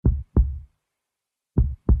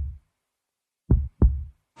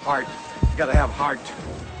Heart. You gotta have heart.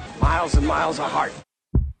 Miles and miles of heart.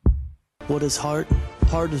 What is heart?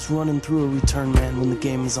 Heart is running through a return man when the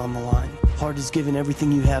game is on the line. Heart is giving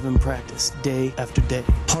everything you have in practice, day after day.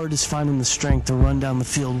 Heart is finding the strength to run down the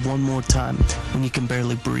field one more time when you can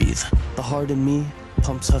barely breathe. The heart in me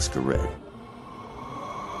pumps Husker Red.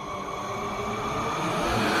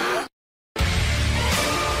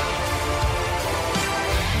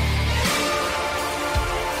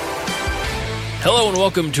 Hello and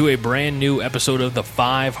welcome to a brand new episode of the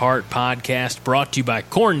Five Heart Podcast, brought to you by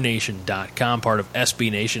CornNation.com, part of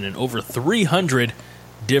SB Nation, and over 300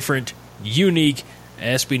 different unique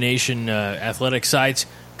SB Nation athletic sites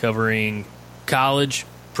covering college,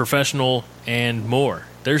 professional, and more.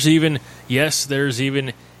 There's even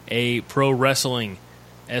a pro wrestling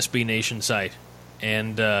SB Nation site,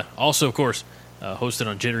 and also, of course, hosted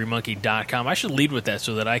on JitteryMonkey.com. I should lead with that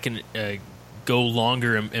so that I can go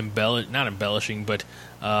longer, not embellishing, but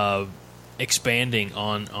expanding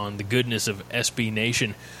on the goodness of SB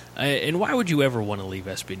Nation. And why would you ever want to leave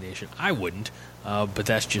SB Nation? I wouldn't, but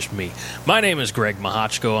that's just me. My name is Greg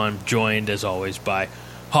Mahochko. I'm joined, as always, by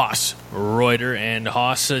Haas Reuter. And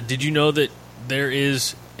Haas, did you know that there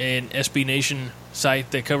is an SB Nation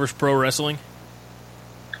site that covers pro wrestling?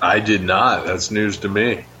 I did not. That's news to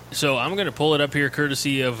me. So I'm going to pull it up here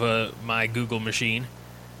courtesy of my Google machine.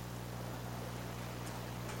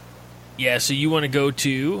 Yeah, so you want to go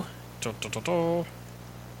to...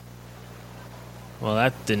 Well,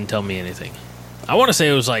 that didn't tell me anything. I want to say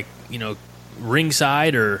it was like,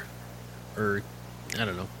 Ringside or I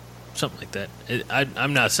don't know, something like that.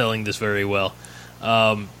 I'm not selling this very well.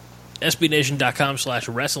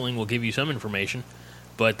 SBNation.com/wrestling will give you some information,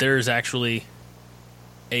 but there is actually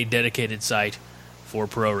a dedicated site for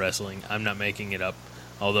pro wrestling. I'm not making it up,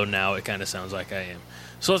 although now it kind of sounds like I am.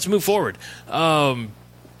 So let's move forward.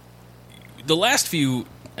 The last few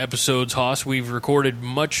episodes, Haas, we've recorded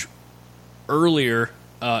much earlier,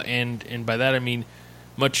 and by that I mean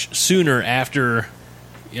much sooner after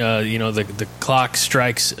the clock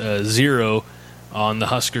strikes 0 on the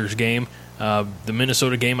Huskers game. The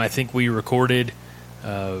Minnesota game, I think we recorded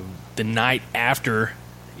the night after,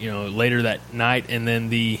 later that night, and then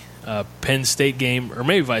the Penn State game, or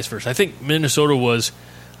maybe vice versa. I think Minnesota was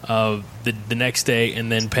the next day,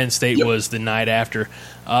 and then Penn State was the night after.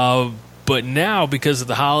 But now, because of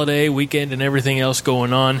the holiday weekend and everything else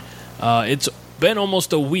going on, it's been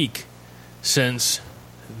almost a week since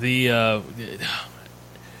the...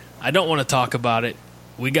 I don't want to talk about it.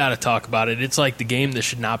 We got to talk about it. It's like the game that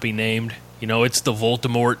should not be named. It's the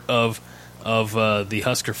Voldemort of the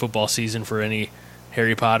Husker football season for any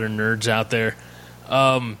Harry Potter nerds out there.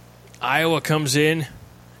 Iowa comes in,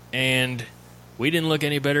 and we didn't look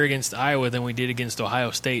any better against Iowa than we did against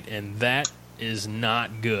Ohio State, and that is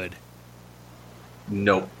not good.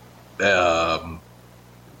 Nope.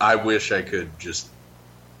 I wish I could just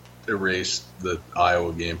erase the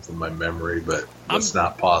Iowa game from my memory, but that's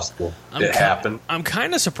not possible. It happened. I'm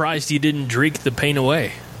kind of surprised you didn't drink the pain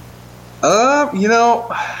away. I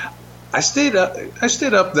stayed up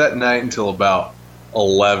that night until about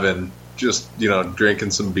 11, just,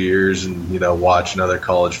 drinking some beers and, watching other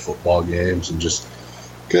college football games and just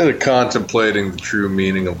kind of contemplating the true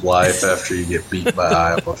meaning of life after you get beat by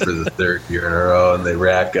Iowa for the third year in a row and they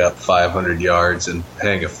rack up 500 yards and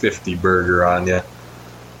hang a 50 burger on you.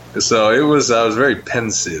 So I was very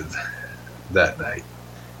pensive that night.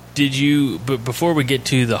 But before we get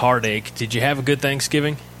to the heartache, did you have a good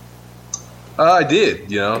Thanksgiving? I did,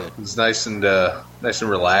 It was nice and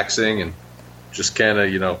relaxing, and just kind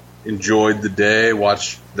of, enjoyed the day,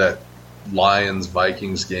 watched that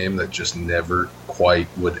Lions-Vikings game that just never quite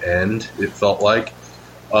would end, it felt like.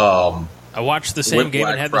 I watched the same game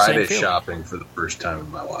and had the same feeling. Friday shopping for the first time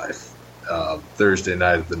in my life. Thursday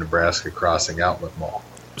night at the Nebraska Crossing Outlet Mall.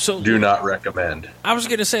 So do not recommend. I was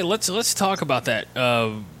going to say, let's talk about that,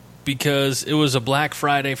 because it was a Black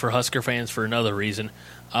Friday for Husker fans for another reason.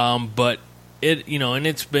 But and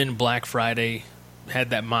it's been Black Friday,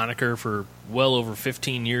 had that moniker for well over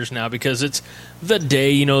 15 years now, because it's the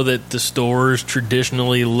day, that the stores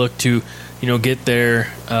traditionally look to, get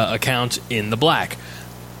their accounts in the black.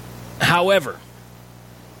 However,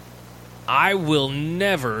 I will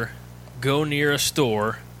never go near a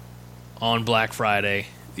store on Black Friday.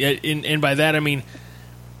 And by that I mean,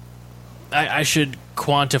 I should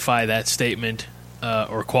quantify that statement,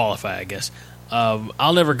 or qualify, I guess.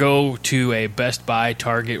 I'll never go to a Best Buy,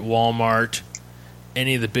 Target, Walmart,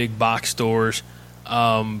 any of the big box stores,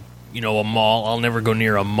 a mall. I'll never go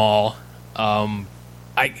near a mall.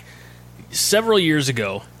 Several years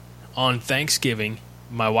ago on Thanksgiving,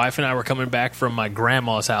 my wife and I were coming back from my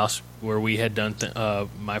grandma's house where we had done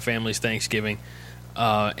my family's Thanksgiving,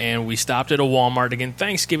 and we stopped at a Walmart again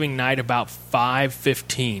Thanksgiving night about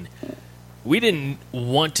 5:15. We didn't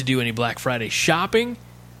want to do any Black Friday shopping.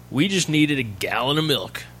 We just needed a gallon of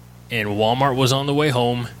milk, and Walmart was on the way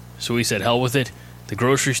home, so we said, hell with it. The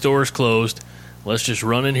grocery store is closed. Let's just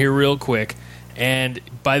run in here real quick. And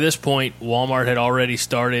by this point, Walmart had already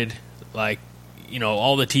started, like, you know,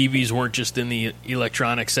 all the TVs weren't just in the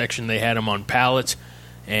electronics section. They had them on pallets,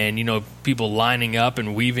 and, you know, people lining up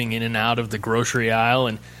and weaving in and out of the grocery aisle.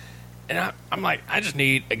 And I'm like, I just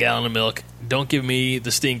need a gallon of milk. Don't give me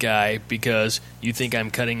the stink eye because you think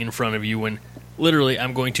I'm cutting in front of you when literally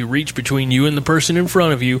I'm going to reach between you and the person in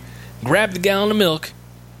front of you, grab the gallon of milk,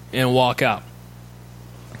 and walk out.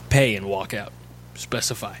 Pay and walk out.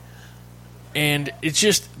 Specify. And it's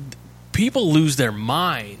just, people lose their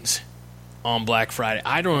minds on Black Friday.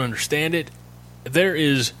 I don't understand it. There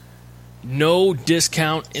is no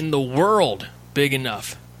discount in the world big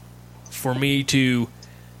enough for me to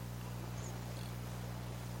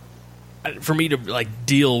like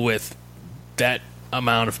deal with that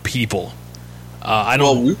amount of people. I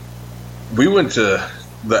don't. Well, we went to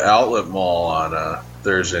the outlet mall on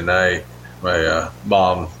Thursday night. My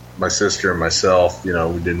mom, my sister, and myself. You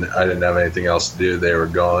know, I didn't have anything else to do. They were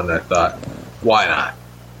going. I thought, why not?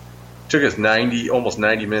 It took us almost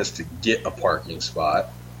 90 minutes to get a parking spot.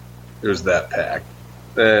 It was that packed.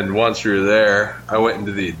 And once we were there, I went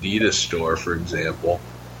into the Adidas store, for example.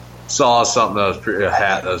 Saw something that was a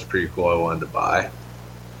hat that was pretty cool. I wanted to buy.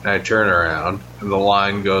 And I turn around, and the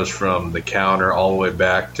line goes from the counter all the way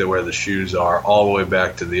back to where the shoes are, all the way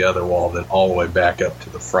back to the other wall, then all the way back up to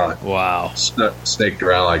the front. Wow. Snaked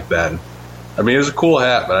around like that. And, I mean, it was a cool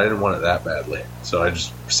hat, but I didn't want it that badly. So I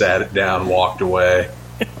just sat it down, walked away,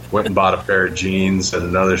 went and bought a pair of jeans at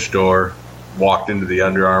another store, walked into the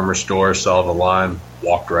Under Armour store, saw the line,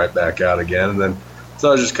 walked right back out again. And then, so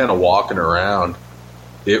I was just kind of walking around.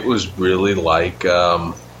 It was really like, it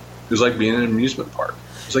was like being in an amusement park.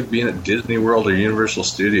 It was like being at Disney World or Universal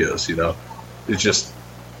Studios, you know. It's just,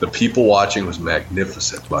 the people watching was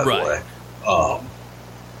magnificent, by the way.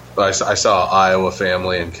 But I saw an Iowa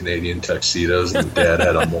family in Canadian tuxedos, and the dad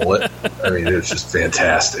had a mullet. I mean, it was just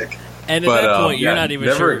fantastic. And at that point, you're not even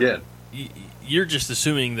never sure. Again. You're just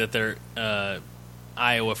assuming that they're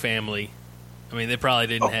Iowa family. I mean, they probably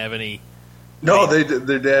didn't have any. No,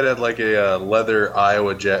 their dad had like a leather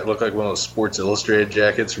Iowa jacket. Looked like one of those Sports Illustrated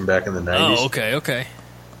jackets from back in the 90s. Oh, okay.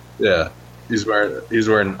 Yeah. He's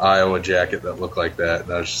wearing an Iowa jacket that looked like that.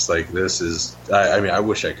 And I was just like, this is... I mean, I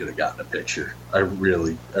wish I could have gotten a picture. I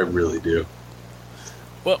really do.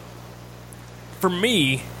 Well, for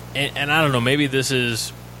me, and I don't know, maybe this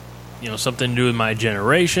is, you know, something to do with my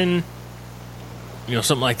generation, you know,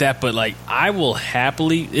 something like that. But, like, I will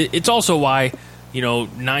happily... It's also why... You know,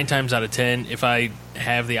 9 times out of 10, if I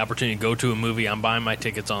have the opportunity to go to a movie, I'm buying my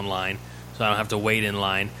tickets online, so I don't have to wait in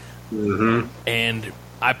line. Mm-hmm. And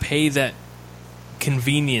I pay that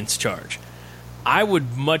convenience charge. I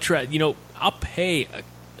would much rather, you know, I'll pay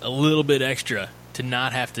a little bit extra to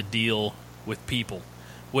not have to deal with people,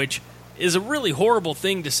 which is a really horrible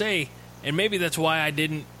thing to say, and maybe that's why I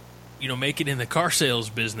didn't, you know, make it in the car sales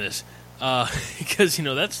business, because, you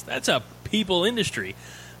know, that's a people industry.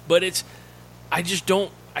 But it's... I just don't.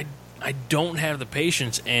 I don't have the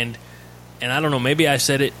patience, and I don't know. Maybe I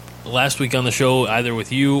said it last week on the show, either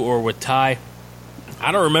with you or with Ty.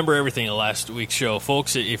 I don't remember everything of last week's show,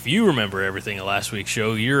 folks. If you remember everything of last week's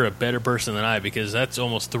show, you're a better person than I, because that's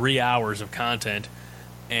almost 3 hours of content,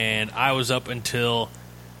 and I was up until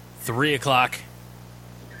 3:00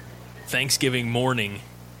 Thanksgiving morning.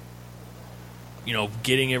 You know,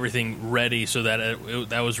 getting everything ready so that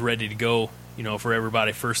that was ready to go. You know, for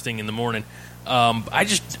everybody first thing in the morning.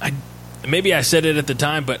 Maybe I said it at the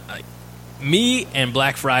time, but me and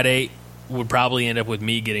Black Friday would probably end up with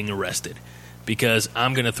me getting arrested, because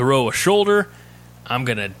I'm going to throw a shoulder, I'm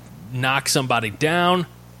going to knock somebody down,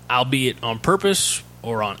 albeit on purpose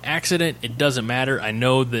or on accident. It doesn't matter. I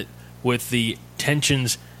know that with the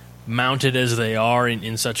tensions mounted as they are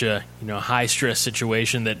in such a, you know, high stress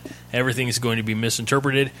situation, that everything is going to be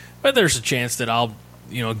misinterpreted. But there's a chance that I'll,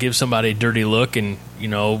 you know, give somebody a dirty look and, you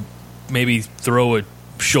know, maybe throw a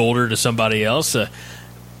shoulder to somebody else.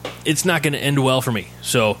 It's not going to end well for me.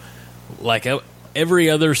 So, like every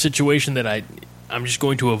other situation that I'm just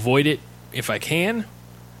going to avoid it if I can,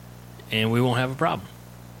 and we won't have a problem.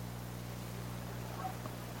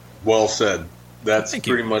 Well said. That's Thank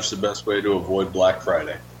pretty you. much the best way to avoid Black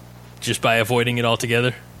Friday. Just by avoiding it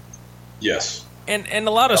altogether? Yes. And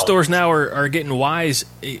a lot of stores now are getting wise.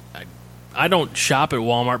 I don't shop at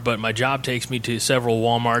Walmart, but my job takes me to several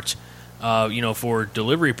Walmarts, for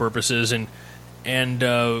delivery purposes, and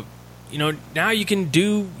now you can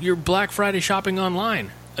do your Black Friday shopping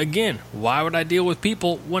online. Again, why would I deal with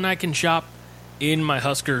people when I can shop in my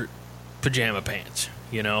Husker pajama pants?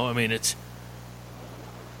 It's,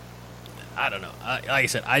 I don't know. Like I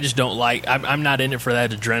said, I just don't like, I'm not in it for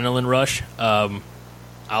that adrenaline rush.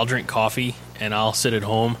 I'll drink coffee and I'll sit at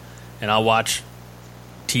home and I'll watch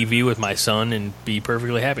TV with my son and be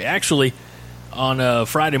perfectly happy. Actually, on a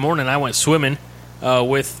Friday morning, I went swimming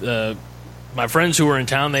with my friends who were in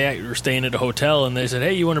town. They were staying at a hotel, and they said,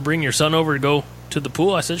 "Hey, you want to bring your son over to go to the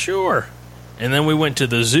pool?" I said, "Sure." And then we went to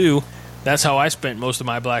the zoo. That's how I spent most of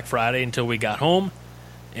my Black Friday until we got home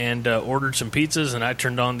and ordered some pizzas, and I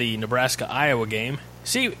turned on the Nebraska-Iowa game.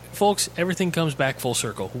 See, folks, everything comes back full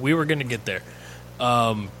circle. We were going to get there.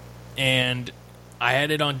 And I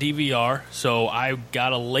had it on DVR, so I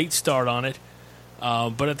got a late start on it.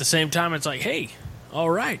 But at the same time, it's like, hey, all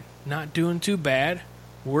right, not doing too bad.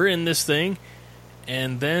 We're in this thing.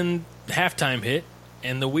 And then halftime hit,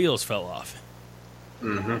 and the wheels fell off.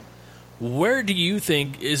 Mm-hmm. Where do you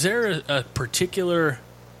think, is there a particular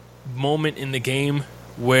moment in the game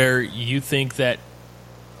where you think that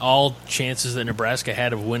all chances that Nebraska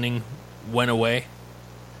had of winning went away?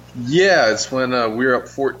 Yeah, it's when we were up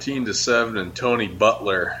 14-7 and Tony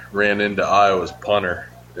Butler ran into Iowa's punter.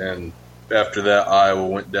 And after that, Iowa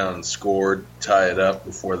went down and scored, tie it up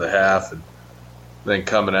before the half. And then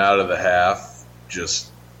coming out of the half,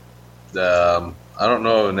 just, I don't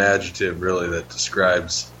know an adjective really that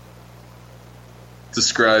describes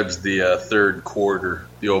the third quarter,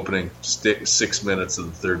 the opening 6 minutes of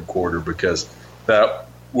the third quarter, because that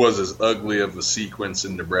was as ugly of a sequence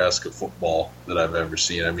in Nebraska football that I've ever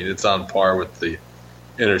seen. I mean, it's on par with the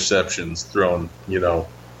interceptions thrown,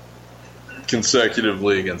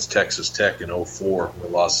 consecutively against Texas Tech in 2004. We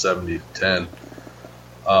lost 70-10.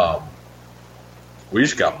 We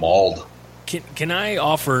just got mauled. Can I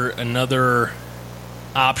offer another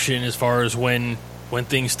option as far as when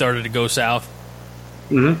things started to go south?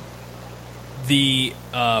 Mm-hmm. The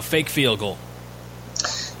fake field goal.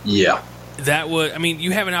 Yeah. That was,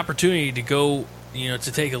 you have an opportunity to go,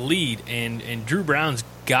 to take a lead, and Drew Brown's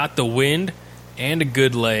got the wind and a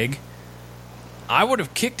good leg. I would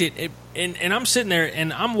have kicked it, and I'm sitting there,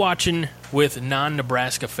 and I'm watching with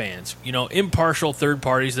non-Nebraska fans, impartial third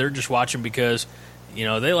parties. They're just watching because,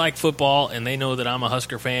 they like football, and they know that I'm a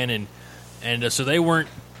Husker fan, and so they weren't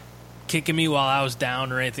kicking me while I was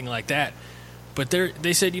down or anything like that. But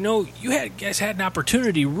they said, you guys had an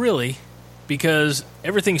opportunity, really, because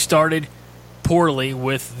everything started poorly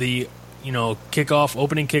with the,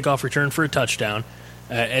 opening kickoff return for a touchdown.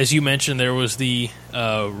 As you mentioned, there was the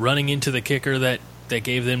running into the kicker that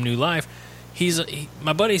gave them new life.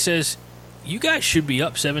 My buddy says, you guys should be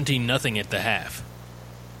up 17-0 at the half.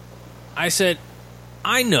 I said,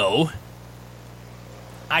 I know.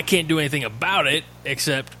 I can't do anything about it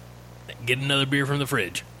except get another beer from the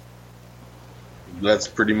fridge. That's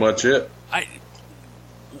pretty much it.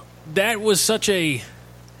 That was such a,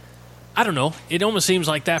 I don't know, it almost seems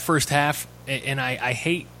like that first half, and I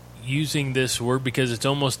hate using this word because it's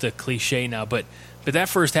almost a cliche now, but that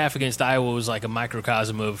first half against Iowa was like a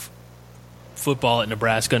microcosm of football at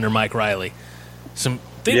Nebraska under Mike Riley. Some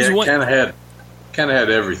things kind of had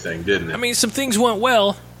everything, didn't it? Some things went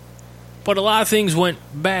well, but a lot of things went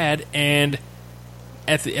bad, and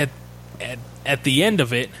at the end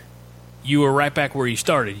of it, you were right back where you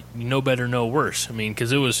started. No better, no worse.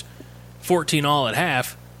 Because it was 14-all at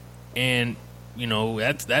half, and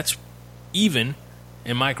that's even.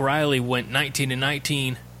 And Mike Riley went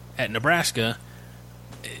 19-19 at Nebraska.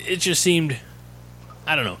 It just seemed,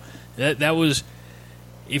 I don't know. That was,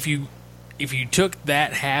 if you took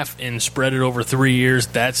that half and spread it over 3 years,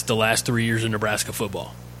 that's the last 3 years of Nebraska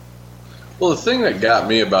football. Well, the thing that got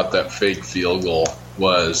me about that fake field goal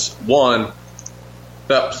was, one,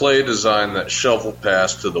 that play design, that shovel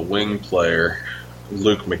pass to the wing player,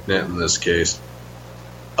 Luke McNitt in this case.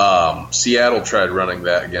 Seattle tried running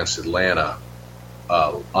that against Atlanta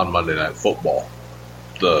on Monday Night Football,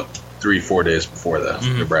 the 3-4 days before the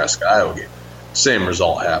Nebraska-Iowa game. Same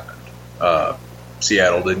result happened.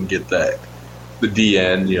 Seattle didn't get that. The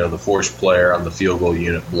DN, the forced player on the field goal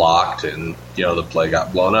unit blocked, and the play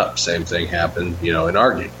got blown up. Same thing happened, in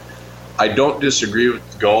our game. I don't disagree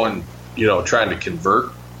with going, trying to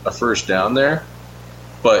convert a first down there.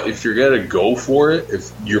 But if you're going to go for it,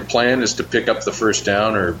 if your plan is to pick up the first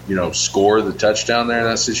down or, score the touchdown there in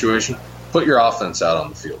that situation, put your offense out on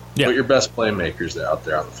the field. Yeah. Put your best playmakers out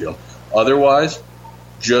there on the field. Otherwise,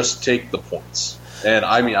 just take the points. And,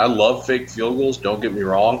 I love fake field goals, don't get me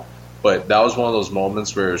wrong. But that was one of those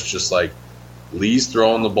moments where it's just like Lee's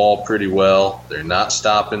throwing the ball pretty well. They're not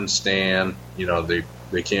stopping Stan.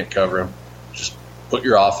 They can't cover him. Just put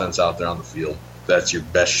your offense out there on the field. That's your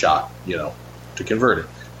best shot, to convert it.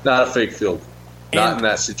 Not a fake field goal. Not in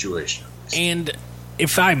that situation. And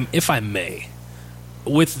if I may,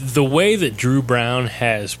 with the way that Drew Brown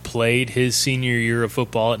has played his senior year of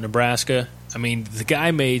football at Nebraska, I mean, the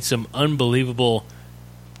guy made some unbelievable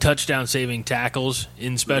touchdown-saving tackles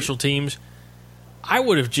in special teams. I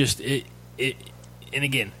would have and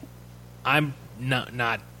again, I'm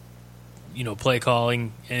not play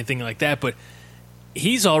calling, anything like that, but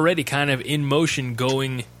he's already kind of in motion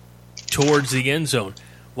going towards the end zone.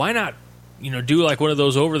 Why not, do like one of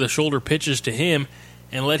those over-the-shoulder pitches to him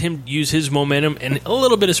and let him use his momentum and a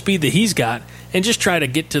little bit of speed that he's got and just try to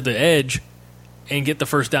get to the edge and get the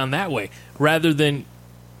first down that way, rather than,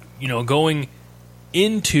 going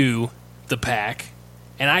into the pack.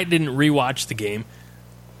 And I didn't rewatch the game.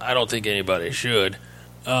 I don't think anybody should.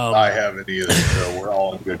 I haven't either, so we're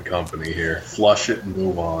all in good company here. Flush it and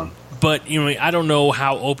move on. But, I don't know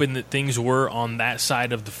how open that things were on that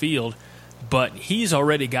side of the field, but he's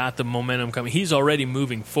already got the momentum coming. He's already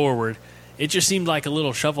moving forward. It just seemed like a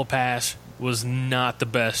little shuffle pass was not the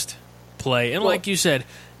best play. And like you said,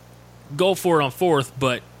 go for it on fourth,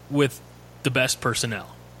 but with the best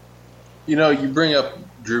personnel. You bring up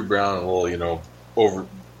Drew Brown a little,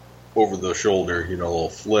 over the shoulder, a little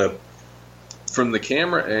flip. From the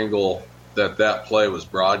camera angle that play was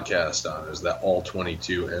broadcast on, is that all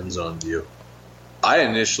 22 end zone view. I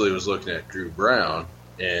initially was looking at Drew Brown,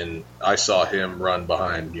 and I saw him run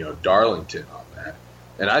behind, Darlington on that.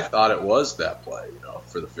 And I thought it was that play,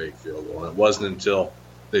 for the fake field goal. And it wasn't until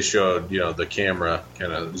they showed, the camera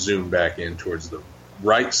kind of zoomed back in towards the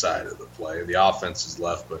right side of the play. The offense is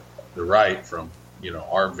left, but the right from,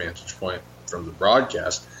 our vantage point from the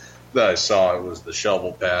broadcast, that I saw it was the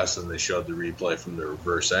shovel pass, and they showed the replay from the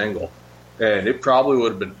reverse angle. And it probably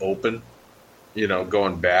would have been open,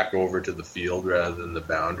 going back over to the field rather than the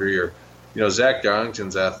boundary. Or, Zach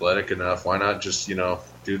Darlington's athletic enough. Why not just, do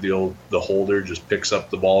the holder, just picks up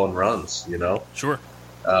the ball and runs, Sure.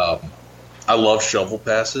 I love shovel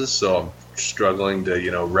passes, so I'm struggling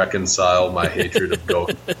to, reconcile my hatred of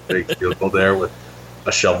going fake field goal there with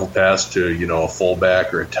a shovel pass to, a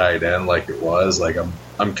fullback or a tight end like it was. Like,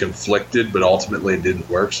 I'm conflicted, but ultimately it didn't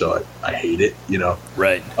work, so I hate it,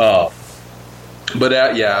 Right. But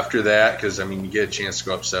after that, because, you get a chance to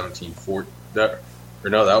go up 17-4. That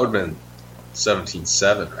would have been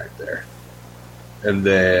 17-7 right there. And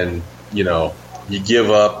then, you give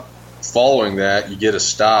up. Following that, you get a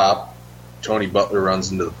stop. Tony Butler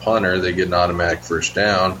runs into the punter. They get an automatic first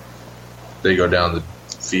down. They go down the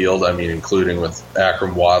field, including with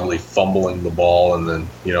Akram Wadley fumbling the ball, and then,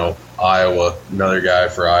 Iowa, another guy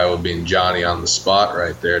for Iowa being Johnny on the spot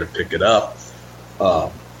right there to pick it up.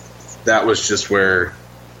 That was just where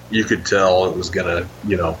you could tell it was going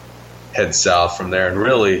to, head south from there. And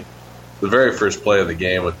really, the very first play of the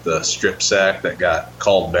game with the strip sack that got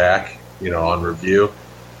called back, on review,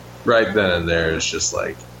 right then and there, it's just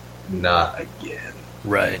like, not again.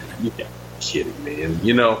 Right. You're kidding me.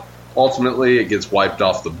 And, ultimately it gets wiped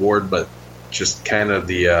off the board, but just kind of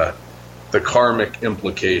the karmic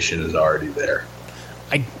implication is already there.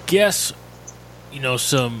 I guess,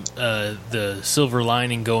 some the silver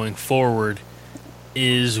lining going forward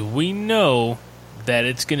is we know that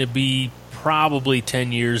it's going to be probably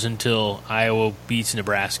 10 years until Iowa beats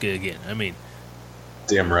Nebraska again.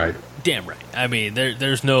 Damn right.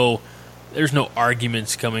 There's no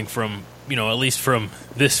arguments coming from, at least from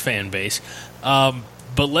this fan base.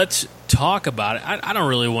 But let's talk about it. I don't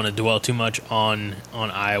really want to dwell too much on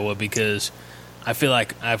Iowa, because I feel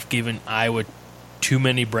like I've given Iowa too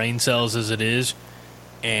many brain cells as it is.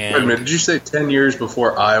 And wait a minute, did you say 10 years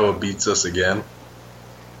before Iowa beats us again?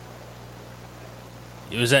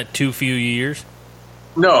 Was that too few years?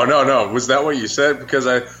 No. Was that what you said? Because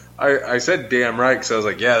I said damn right, because I was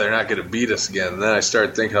like, yeah, they're not going to beat us again. And then I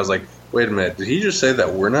started thinking, I was like, wait a minute, did he just say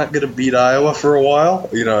that we're not going to beat Iowa for a while?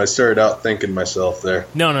 I started out thinking myself there.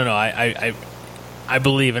 No. I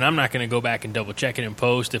believe, and I'm not going to go back and double check it in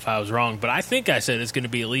post if I was wrong, but I think I said it's going to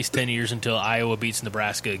be at least 10 years until Iowa beats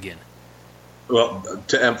Nebraska again. Well,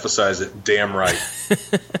 to emphasize it, damn right.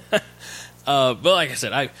 But like I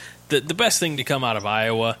said, the best thing to come out of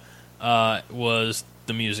Iowa was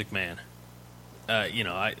the Music Man. I'm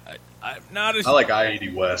not. I like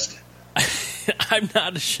I-80 West. I'm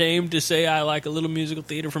not ashamed to say I like a little musical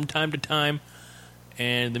theater from time to time,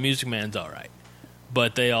 and the Music Man's all right.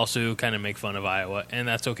 But they also kind of make fun of Iowa, and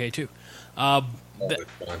that's okay too. All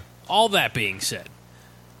that being said,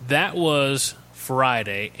 that was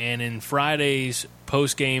Friday, and in Friday's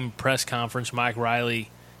post-game press conference, Mike Riley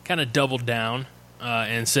kind of doubled down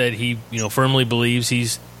and said he, firmly believes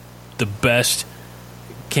he's the best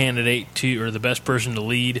candidate to, or the best person to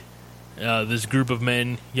lead this group of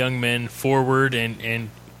men, young men, forward and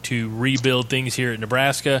to rebuild things here at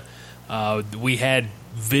Nebraska. We had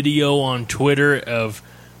video on Twitter of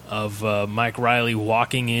Mike Riley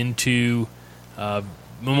walking into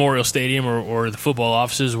Memorial Stadium or the football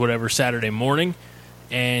offices, whatever, Saturday morning,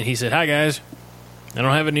 and he said, "Hi guys, I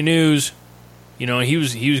don't have any news." He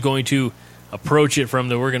was going to approach it from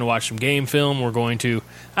we're going to watch some game film. We're going to,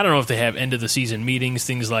 I don't know if they have end of the season meetings,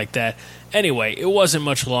 things like that. Anyway, it wasn't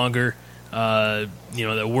much longer. The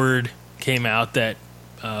word came out that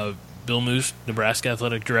Bill Moos, Nebraska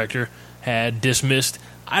athletic director, had dismissed.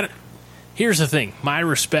 Here's the thing, my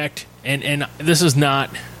respect, and this is not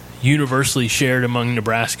universally shared among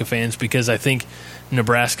Nebraska fans, because I think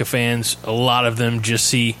Nebraska fans, a lot of them just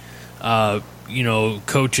see,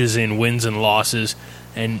 coaches in wins and losses,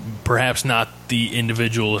 and perhaps not the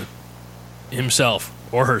individual himself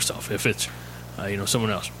or herself, if it's,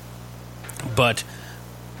 someone else. But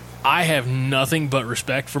I have nothing but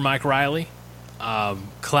respect for Mike Riley.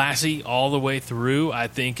 Classy all the way through, I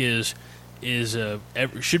think should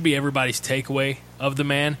be everybody's takeaway of the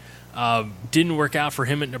man. Didn't work out for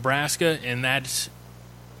him at Nebraska, and that's,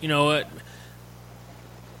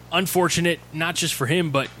 unfortunate, not just for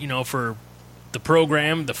him, but, for the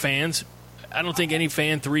program, the fans. I don't think any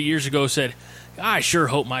fan 3 years ago said, "I sure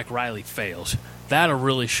hope Mike Riley fails. That'll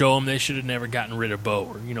really show them they should have never gotten rid of Bo,"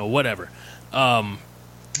 or, whatever.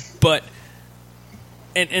 But,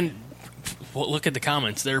 and well, look at the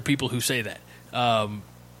comments. There are people who say that.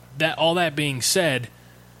 All that being said,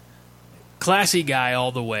 classy guy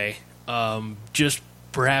all the way, just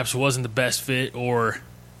perhaps wasn't the best fit, or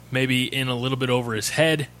maybe in a little bit over his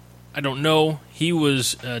head. I don't know. He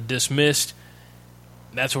was dismissed.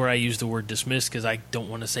 That's where I use the word dismissed, because I don't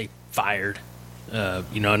want to say fired.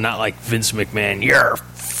 Not like Vince McMahon, "You're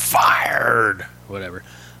fired," whatever.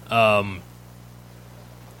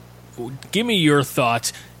 Give me your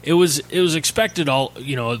thoughts. It was expected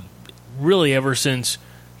really ever since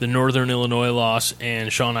the Northern Illinois loss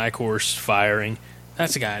and Sean Eichhorst's firing.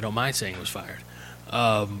 That's a guy I don't mind saying was fired.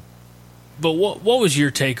 But what was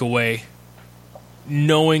your takeaway,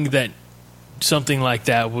 knowing that something like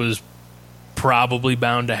that was probably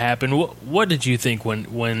bound to happen? What did you think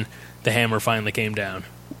when the hammer finally came down?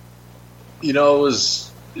 It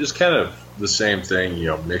was kind of the same thing,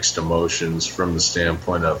 mixed emotions from the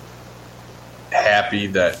standpoint of happy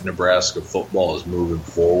that Nebraska football is moving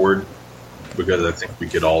forward, because I think we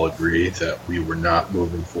could all agree that we were not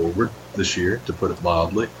moving forward this year, to put it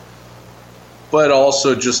mildly. But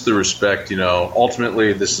also just the respect,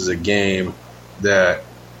 ultimately this is a game that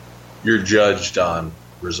you're judged on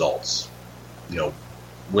results,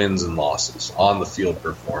 wins and losses, on the field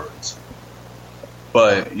performance.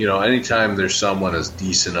 But, anytime there's someone as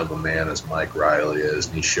decent of a man as Mike Riley is,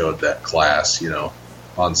 and he showed that class,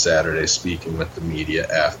 on Saturday, speaking with the media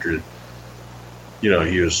after, he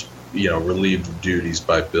was, relieved of duties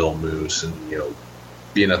by Bill Moos, and,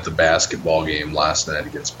 being at the basketball game last night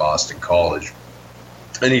against Boston College.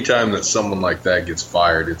 Anytime that someone like that gets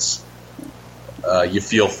fired, it's, you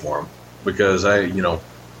feel for him, because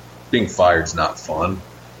being fired's not fun.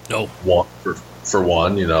 No. For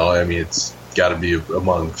one, it's got to be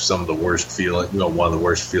among some of the worst one of the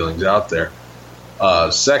worst feelings out there.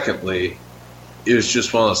 Secondly, it was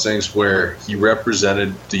just one of those things where he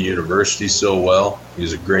represented the university so well. He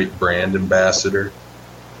was a great brand ambassador.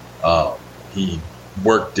 He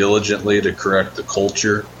worked diligently to correct the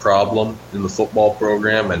culture problem in the football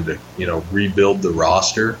program, and to rebuild the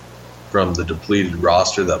roster from the depleted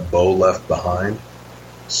roster that Bo left behind.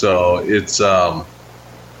 So it's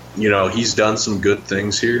he's done some good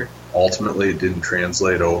things here. Ultimately, it didn't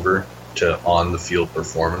translate over to on the field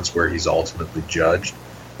performance where he's ultimately judged.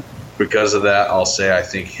 Because of that, I'll say I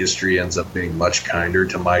think history ends up being much kinder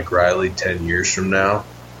to Mike Riley 10 years from now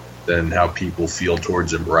than how people feel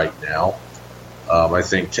towards him right now. I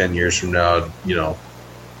think 10 years from now,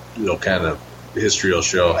 history will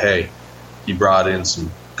show, hey, he brought in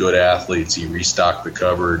some good athletes, he restocked the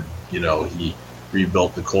cupboard, he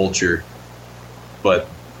rebuilt the culture. But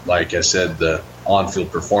like I said, the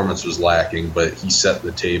on-field performance was lacking, but he set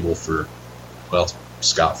the table for,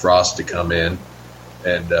 Scott Frost to come in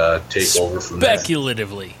and take over from there.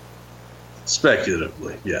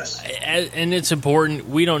 Speculatively, yes. And it's important.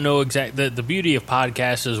 We don't know exactly. The beauty of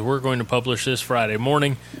podcasts is we're going to publish this Friday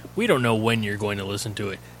morning. We don't know when you're going to listen to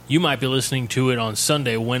it. You might be listening to it on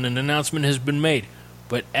Sunday when an announcement has been made.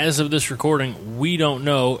 But as of this recording, we don't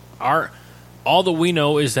know. all that we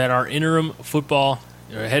know is that our interim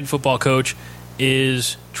head football coach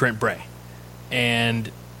is Trent Bray.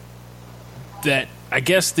 And that, I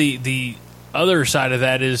guess the other side of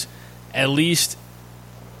that is at least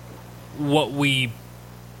what we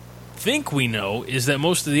think we know is that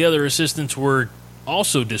most of the other assistants were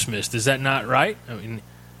also dismissed. Is that not right? I mean,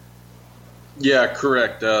 yeah,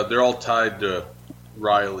 correct. They're all tied to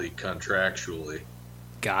Riley contractually.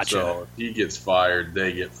 Gotcha. So if he gets fired,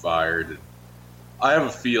 they get fired. I have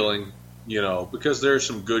a feeling, because there are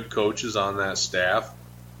some good coaches on that staff,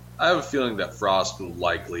 I have a feeling that Frost will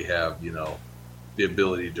likely have, the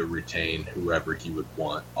ability to retain whoever he would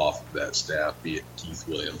want off of that staff, be it Keith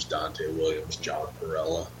Williams, Dante Williams, John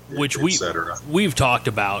Perella, which etc. We've talked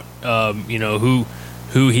about, who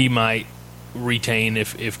he might retain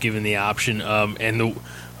if given the option, and the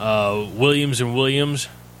Williams and Williams,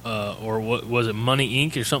 or what was it, Money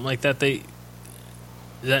Inc. or something like that? Does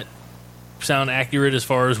that sound accurate as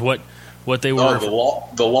far as what they were? The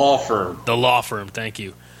law firm. The law firm. Thank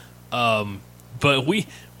you. But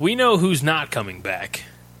we know who's not coming back.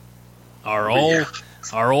 Our old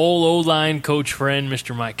O-line coach friend,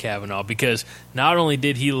 Mr. Mike Cavanaugh, because not only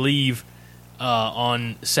did he leave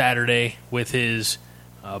on Saturday with his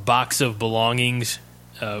box of belongings,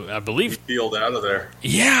 I believe, he peeled out of there.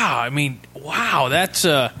 Yeah, I mean, wow, that's.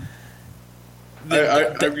 I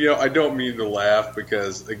don't mean to laugh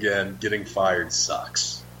because, again, getting fired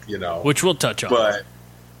sucks. Which we'll touch on, but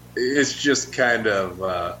it's just kind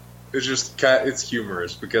of. It's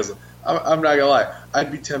humorous because I'm not gonna lie, I'd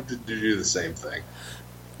be tempted to do the same thing.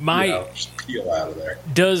 Just peel out of there.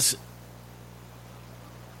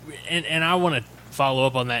 And I want to follow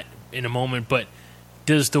up on that in a moment, but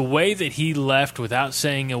does the way that he left without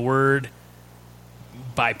saying a word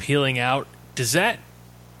by peeling out, does that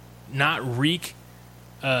not reek,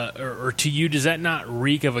 or to you, does that not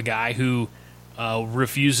reek of a guy who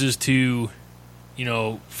refuses to,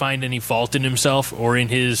 find any fault in himself or in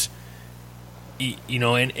his,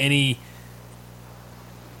 in any,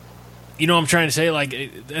 I'm trying to say,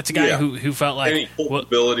 like, that's a guy who felt like any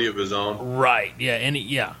culpability of his own, right?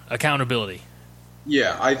 Yeah, accountability.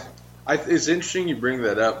 Yeah, it's interesting you bring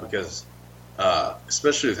that up because,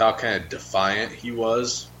 especially with how kind of defiant he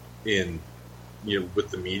was in, with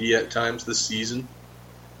the media at times this season,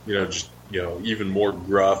 even more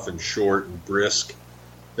gruff and short and brisk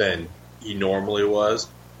than he normally was.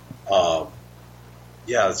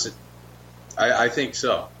 I think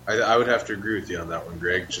so. I would have to agree with you on that one,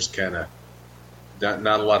 Greg. Just kind of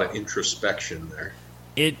not a lot of introspection there.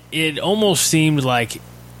 It almost seemed like,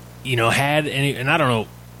 had any, and I don't know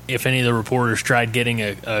if any of the reporters tried getting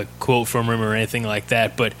a quote from him or anything like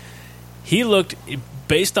that, but he looked,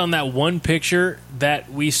 based on that one picture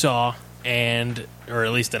that we saw, or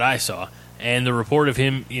at least that I saw, and the report of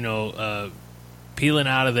him, peeling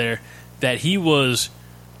out of there, that he was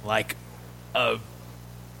like a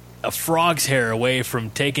frog's hair away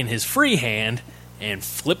from taking his free hand and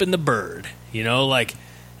flipping the bird.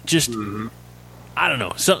 Just, I don't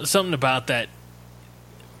know, something about that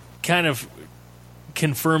kind of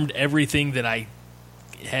confirmed everything that I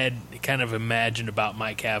had kind of imagined about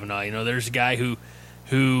Mike Cavanaugh. There's a guy who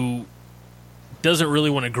doesn't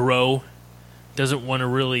really want to grow, doesn't want to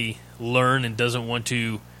really learn, and doesn't want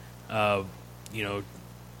to,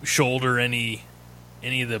 shoulder any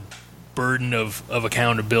of the burden of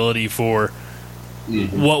accountability for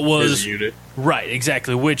what was his unit. Right,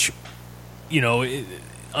 exactly. Which,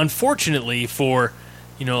 unfortunately for,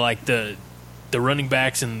 like the running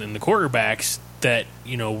backs and the quarterbacks that,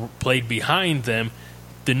 played behind them,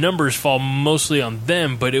 the numbers fall mostly on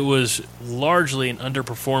them, but it was largely an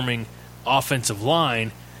underperforming offensive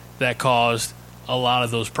line that caused a lot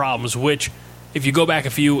of those problems, which, if you go back a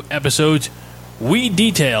few episodes, we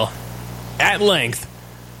detail at length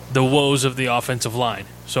the woes of the offensive line.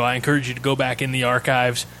 So I encourage you to go back in the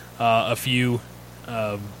archives a few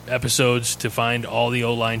episodes to find all the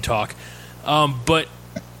O-line talk. But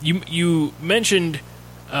you mentioned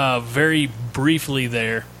very briefly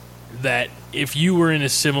there that if you were in a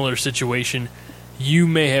similar situation, you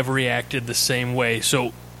may have reacted the same way.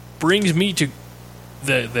 So brings me to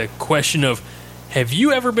the question of, have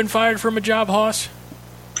you ever been fired from a job, Hoss?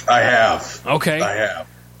 I have. Okay. I have.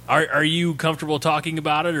 Are you comfortable talking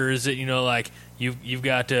about it, or is it, like you've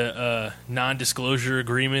got a non-disclosure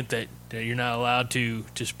agreement that you're not allowed to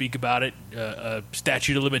speak about it,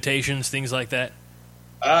 statute of limitations, things like that?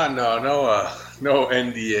 No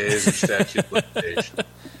NDAs or statute of limitations.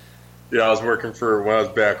 I was working when I was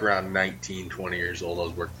back around 19, 20 years old, I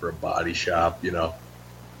was working for a body shop, here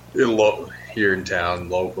in town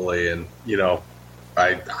locally, and,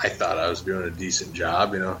 I thought I was doing a decent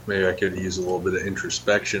job. Maybe I could use a little bit of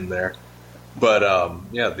introspection there. But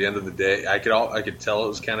at the end of the day, I could tell it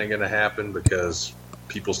was kind of going to happen because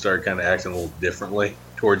people started kind of acting a little differently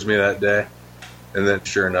towards me that day. And then,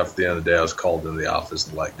 sure enough, at the end of the day, I was called into the office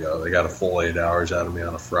and let go. They got a full 8 hours out of me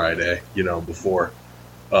on a Friday, before,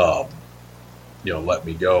 let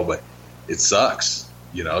me go. But it sucks.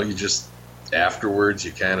 You just, afterwards,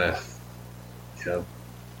 you kind of,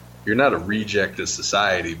 you're not a reject of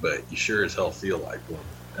society, but you sure as hell feel like one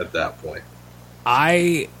at that point.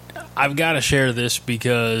 I've got to share this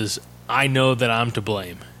because I know that I'm to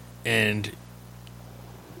blame. And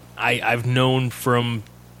I've known from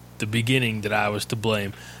the beginning that I was to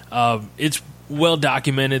blame. It's well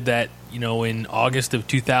documented that, in August of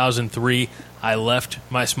 2003, I left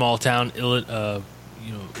my small town,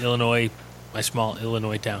 Illinois, my small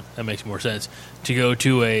Illinois town. That makes more sense. To go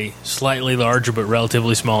to a slightly larger but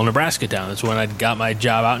relatively small Nebraska town. That's when I got my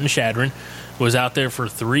job out in Chadron. Was out there for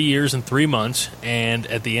 3 years and 3 months, and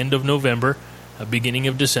at the end of November, beginning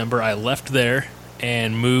of December, I left there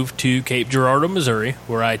and moved to Cape Girardeau, Missouri,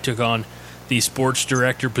 where I took on the sports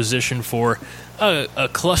director position for a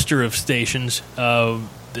cluster of stations.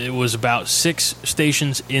 It was about 6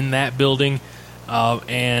 stations in that building,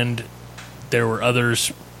 and there were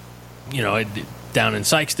others, down in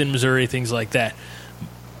Sikeston, Missouri, things like that.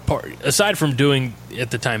 Aside from doing,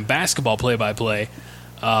 at the time, basketball play-by-play,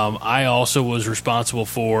 I also was responsible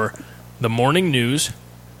for the morning news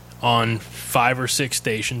on 5 or 6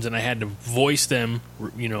 stations, and I had to voice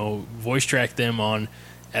track them on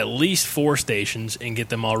at least 4 stations and get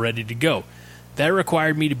them all ready to go. That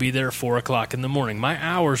required me to be there at 4 o'clock in the morning. My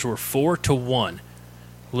hours were 4 to 1.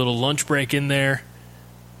 A little lunch break in there,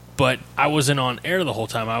 but I wasn't on air the whole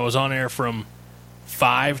time. I was on air from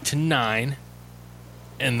 5 to 9,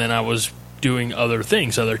 and then I was doing other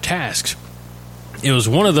things, other tasks. It was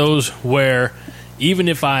one of those where even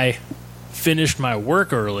if I finished my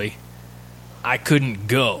work early, I couldn't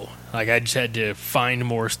go. Like, I just had to find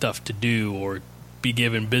more stuff to do or be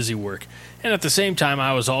given busy work. And at the same time,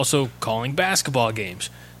 I was also calling basketball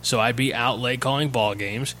games. So I'd be out late calling ball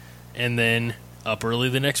games and then up early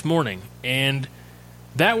the next morning. And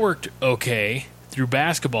that worked okay through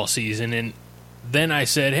basketball season. And then I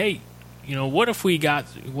said, hey, what if we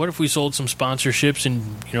sold some sponsorships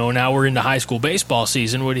and, now we're into high school baseball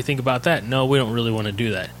season. What do you think about that? No, we don't really want to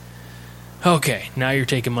do that. Okay, now you're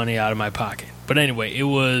taking money out of my pocket. But anyway, it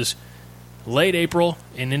was late April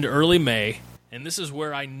and into early May, and this is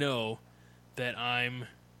where I know that I'm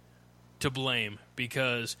to blame,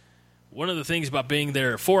 because one of the things about being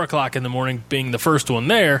there at 4 o'clock in the morning, being the first one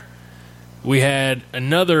there, we had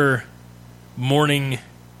another morning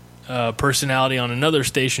personality on another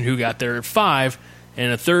station who got there at 5,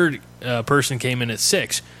 and a third person came in at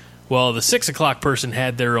 6. Well, the 6 o'clock person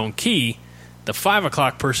had their own key. The 5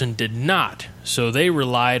 o'clock person did not. So they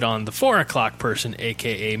relied on the 4 o'clock person,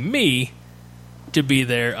 a.k.a. me, to be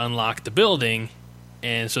there, unlock the building,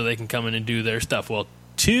 and so they can come in and do their stuff. Well,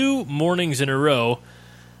 2 mornings in a row,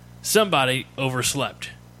 somebody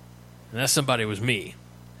overslept. And that somebody was me.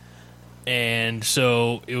 And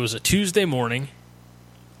so it was a Tuesday morning,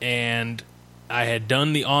 and I had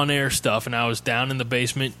done the on-air stuff, and I was down in the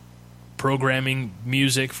basement programming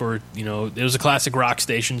music for, it was a classic rock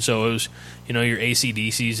station, so it was, your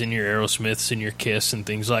AC/DCs and your Aerosmiths and your Kiss and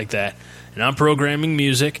things like that. And I'm programming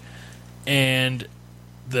music, and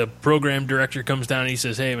the program director comes down and he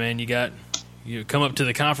says, hey, man, you come up to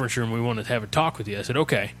the conference room. We want to have a talk with you. I said,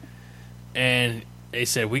 okay. And they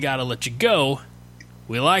said, we got to let you go.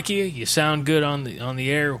 We like you. You sound good on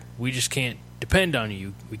the air. We just can't depend on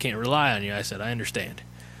you. We can't rely on you. I said, I understand.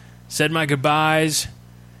 Said my goodbyes,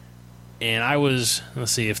 and I was,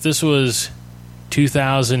 let's see, if this was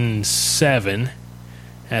 2007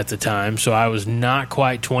 at the time, so I was not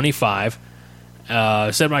quite 25.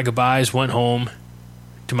 Said my goodbyes, went home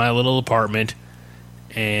to my little apartment,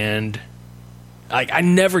 and I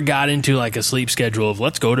never got into like a sleep schedule of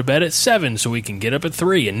let's go to bed at 7 so we can get up at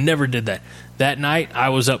 3, and never did that. That night, I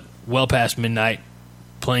was up well past midnight,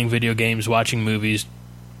 playing video games, watching movies,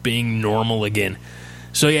 being normal again.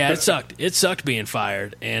 So yeah, it sucked. It sucked being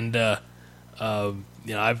fired, and I've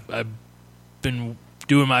been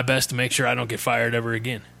doing my best to make sure I don't get fired ever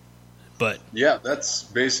again. But yeah, that's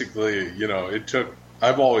basically, it took.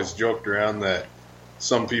 I've always joked around that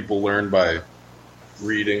some people learn by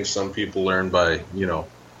reading, some people learn by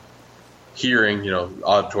hearing,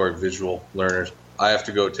 auditory visual learners. I have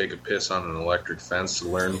to go take a piss on an electric fence to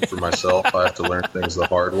learn for myself. I have to learn things the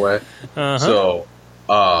hard way. Uh-huh. So,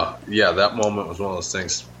 that moment was one of those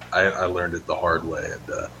things. I learned it the hard way,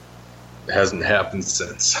 and it hasn't happened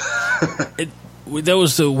since. that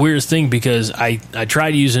was the weirdest thing because I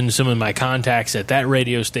tried using some of my contacts at that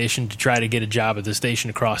radio station to try to get a job at the station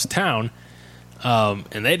across town,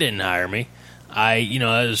 and they didn't hire me. I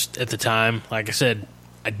was at the time, like I said,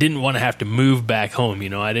 I didn't want to have to move back home.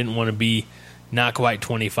 I didn't want to be not quite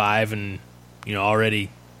 25 and already.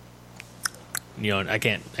 I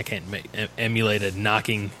can't emulate a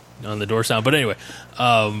knocking on the door sound. But anyway,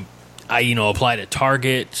 I applied at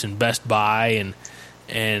Targets and Best Buy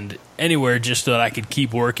and anywhere just so that I could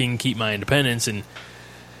keep working, keep my independence, and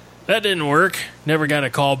that didn't work. Never got a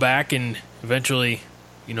call back, and eventually,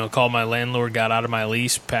 called my landlord, got out of my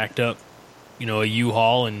lease, packed up, a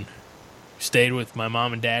U-Haul, and stayed with my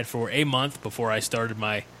mom and dad for a month before I started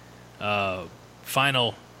my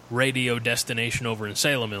final radio destination over in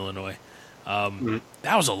Salem, Illinois.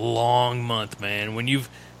 That was a long month, man. When you've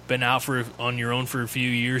been out on your own for a few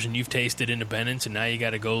years and you've tasted independence and now you got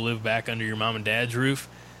to go live back under your mom and dad's roof,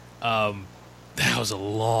 that was a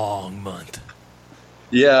long month.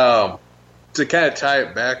 Yeah, to kind of tie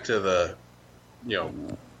it back to the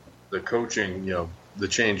coaching, the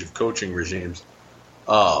change of coaching regimes,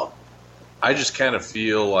 I just kind of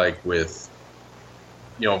feel like with,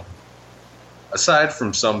 aside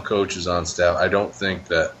from some coaches on staff, I don't think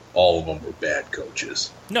that all of them were bad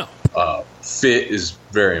coaches. No. Fit is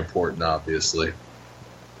very important, obviously.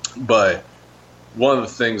 But one of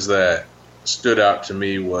the things that stood out to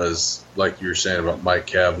me was, like you were saying about Mike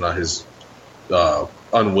Kavanaugh, his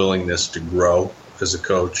unwillingness to grow as a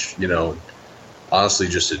coach, honestly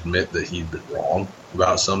just admit that he'd been wrong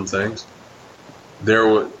about some things.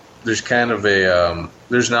 There's kind of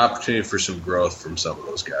there's an opportunity for some growth from some of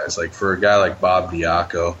those guys. Like for a guy like Bob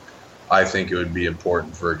Diaco, I think it would be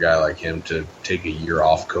important for a guy like him to take a year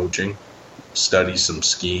off coaching, study some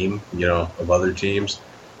scheme, of other teams.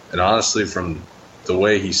 And honestly, from the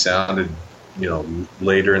way he sounded,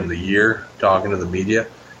 later in the year talking to the media,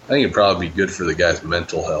 I think it'd probably be good for the guy's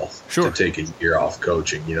mental health to take a year off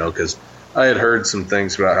coaching, because I had heard some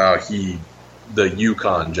things about how the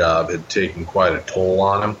UConn job had taken quite a toll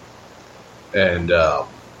on him. And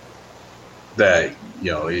that,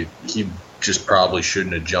 he just probably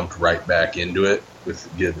shouldn't have jumped right back into it with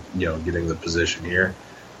getting the position here.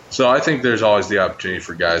 So I think there's always the opportunity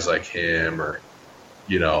for guys like him or,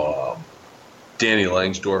 Danny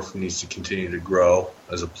Langsdorff needs to continue to grow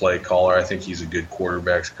as a play caller. I think he's a good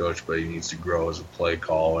quarterbacks coach, but he needs to grow as a play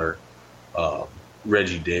caller.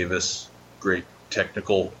 Reggie Davis, great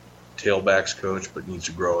technical tailbacks coach, but needs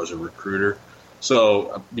to grow as a recruiter.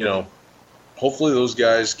 So, hopefully those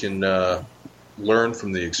guys can learn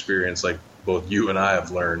from the experience like both you and I have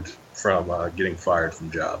learned from getting fired from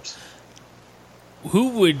jobs. Who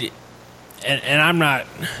would, and I'm not,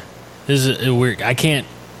 this is weird, I can't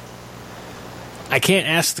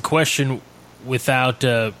ask the question without,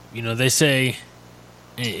 they say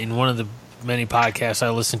in one of the many podcasts I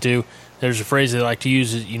listen to, there's a phrase they like to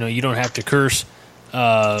use is, you don't have to curse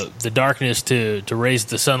the darkness to raise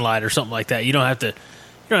the sunlight or something like that. You don't have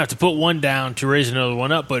to put one down to raise another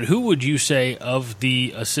one up. But who would you say of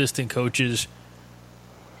the assistant coaches,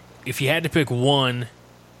 if you had to pick one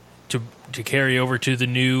to carry over to the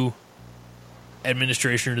new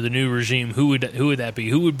administration or the new regime, who would that be?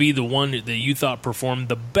 Who would be the one that you thought performed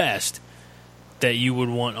the best that you would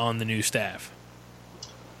want on the new staff?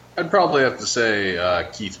 I'd probably have to say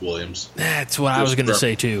Keith Williams. That's what I was going to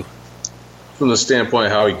say too. From the standpoint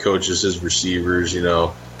of how he coaches his receivers,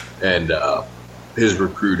 and his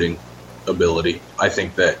recruiting ability, I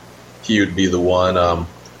think that he would be the one.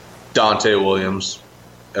 Dante Williams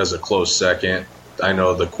as a close second. I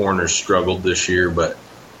know the corners struggled this year, but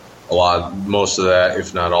most of that,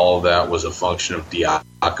 if not all of that, was a function of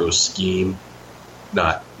Diaco's scheme,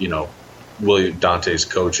 not, Dante's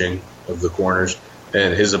coaching of the corners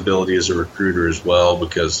and his ability as a recruiter as well,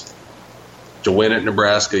 because to win at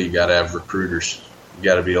Nebraska, you got to have recruiters. You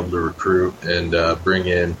got to be able to recruit and bring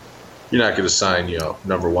in. You're not going to sign,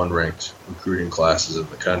 number one ranked recruiting classes in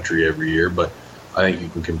the country every year, but I think you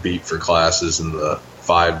can compete for classes in the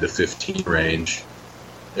 5 to 15 range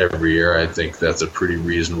every year. I think that's a pretty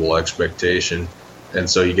reasonable expectation. And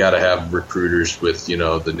so you got to have recruiters with,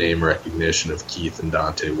 the name recognition of Keith and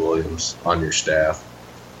Dante Williams on your staff.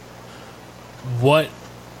 We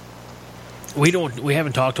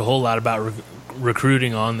haven't talked a whole lot about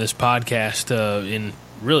recruiting on this podcast in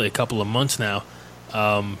really a couple of months now.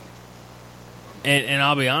 And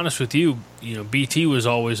I'll be honest with you, BT was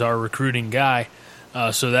always our recruiting guy.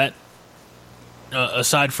 So that,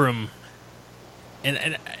 aside from,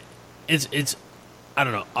 and it's I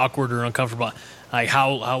don't know, awkward or uncomfortable. Like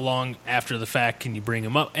how long after the fact can you bring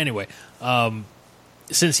him up? Anyway,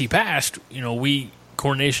 since he passed, we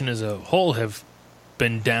Core Nation as a whole have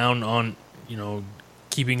been down on,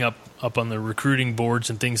 keeping up on the recruiting boards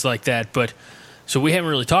and things like that. But so we haven't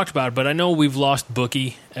really talked about it, but I know we've lost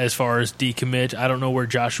Bookie as far as decommit. I don't know where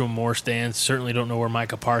Joshua Moore stands. Certainly don't know where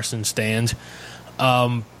Micah Parsons stands.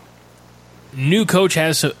 New coach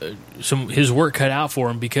has his work cut out for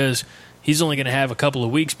him because he's only going to have a couple of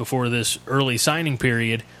weeks before this early signing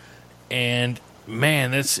period. And, man,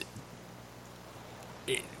 that's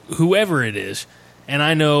whoever it is. And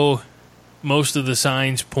I know most of the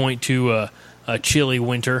signs point to a chilly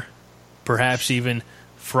winter, perhaps even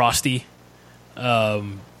frosty.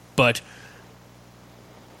 But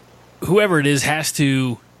whoever it is has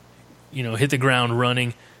to, hit the ground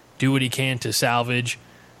running, do what he can to salvage,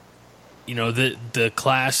 the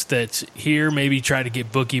class that's here, maybe try to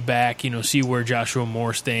get Bookie back, see where Joshua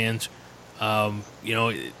Moore stands, and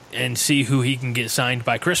see who he can get signed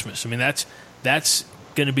by Christmas. I mean, that's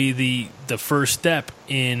going to be the first step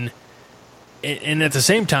in, and at the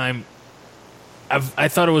same time, I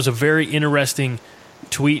thought it was a very interesting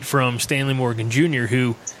tweet from Stanley Morgan Jr.,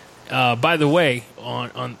 who, by the way,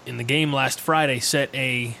 in the game last Friday, set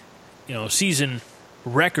a season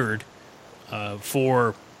record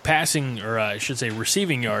for passing, or I should say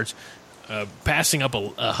receiving yards, passing up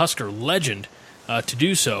a Husker legend to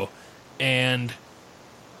do so. And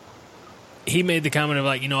he made the comment of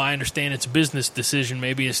I understand it's a business decision.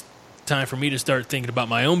 Maybe it's time for me to start thinking about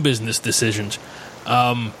my own business decisions.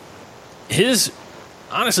 His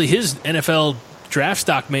NFL draft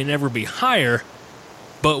stock may never be higher,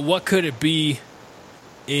 but what could it be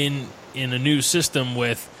in a new system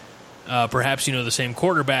with perhaps the same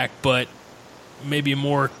quarterback, but maybe a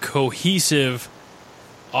more cohesive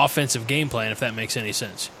offensive game plan, if that makes any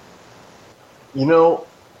sense?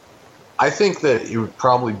 I think that it would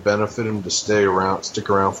probably benefit him to stick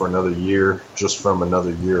around for another year, just from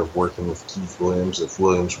another year of working with Keith Williams, if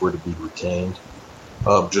Williams were to be retained,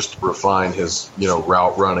 just to refine his,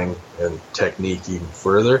 route running and technique even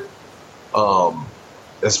further.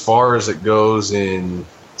 As far as it goes in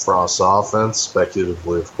Frost's offense,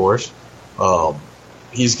 speculatively, of course,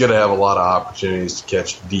 he's going to have a lot of opportunities to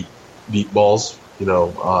catch deep balls,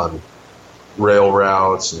 on rail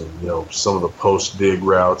routes and, some of the post-dig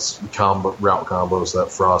routes, route combos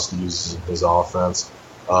that Frost uses in his offense.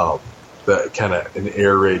 That kind of an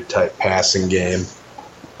air raid type passing game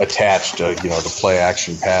attached to, the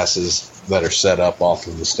play-action passes that are set up off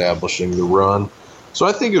of establishing the run. So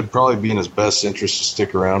I think it would probably be in his best interest to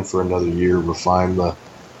stick around for another year, refine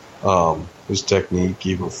his technique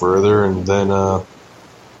even further, and then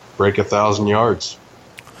break 1,000 yards.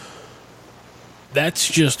 That's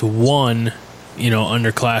just one,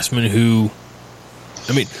 underclassman who,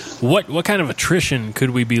 what kind of attrition could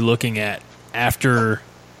we be looking at after,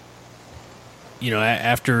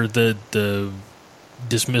 after the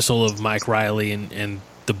dismissal of Mike Riley and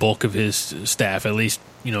the bulk of his staff, at least,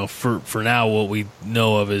 for now, what we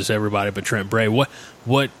know of is everybody but Trent Bray.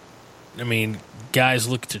 Guys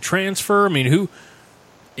look to transfer.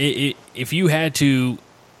 If you had to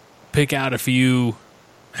pick out a few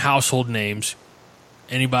household names,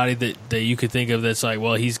 anybody that you could think of that's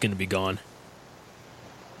he's going to be gone?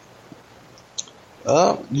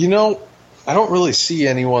 I don't really see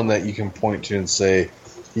anyone that you can point to and say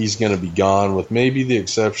he's going to be gone, with maybe the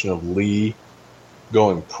exception of Lee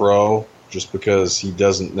going pro, just because he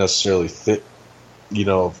doesn't necessarily fit,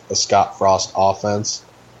 a Scott Frost offense.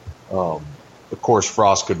 Of course,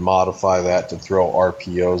 Frost could modify that to throw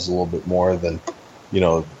RPOs a little bit more than,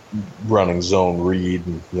 running zone read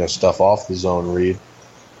and, stuff off the zone read.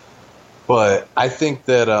 But I think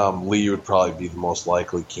that Lee would probably be the most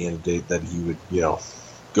likely candidate that he would,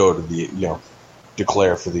 go to the,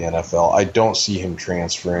 declare for the NFL. I don't see him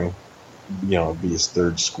transferring, be his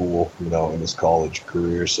third school, in his college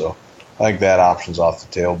career. So I think that option's off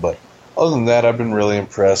the table. But other than that, I've been really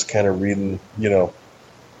impressed kind of reading,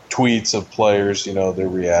 tweets of players, their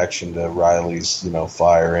reaction to Riley's,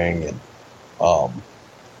 firing, and,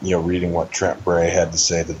 reading what Trent Bray had to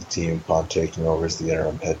say to the team upon taking over as the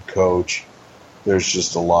interim head coach. There's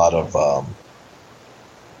just a lot of,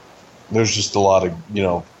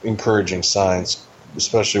 encouraging signs,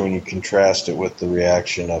 especially when you contrast it with the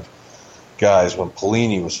reaction of guys when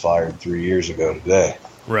Pelini was fired 3 years ago today.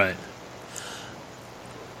 Right.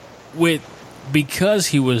 Because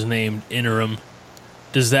he was named interim,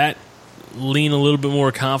 does that lean a little bit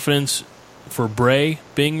more confidence for Bray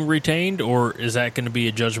being retained, or is that going to be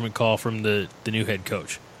a judgment call from the new head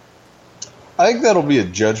coach? I think that'll be a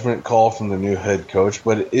judgment call from the new head coach,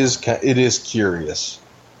 but it is curious,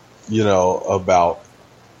 about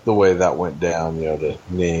the way that went down, to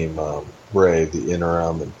name Bray the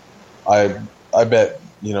interim. And I bet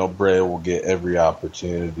Bray will get every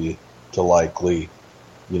opportunity to likely,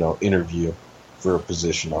 interview for a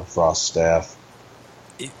position on Frost's staff.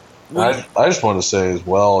 I just want to say as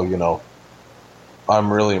well,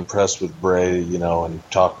 I'm really impressed with Bray,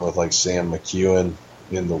 and talking with like Sam McEwen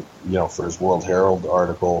in the, for his World Herald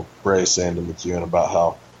article, Bray saying to McEwen about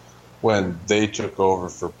how when they took over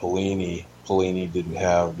for Pelini didn't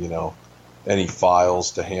have, any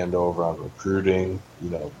files to hand over on recruiting,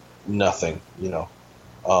 nothing,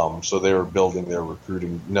 so they were building their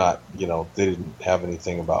recruiting, not, they didn't have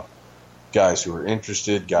anything about guys who were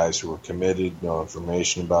interested, guys who were committed, no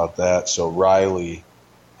information about that. So Riley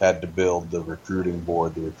had to build the recruiting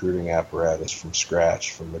board, the recruiting apparatus from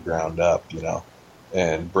scratch, from the ground up,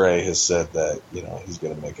 and Bray has said that, he's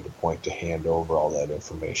going to make it a point to hand over all that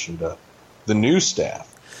information to the new staff.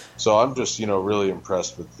 So I'm just, really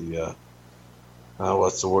impressed with the,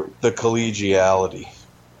 what's the word? The collegiality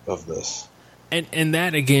of this. And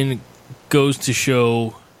that, again, goes to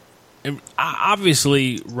show,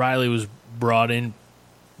 obviously, Riley was brought in.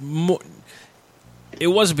 It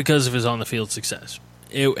wasn't because of his on-the-field success.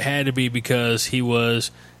 It had to be because he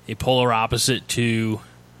was a polar opposite to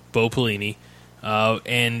Bo Pelini.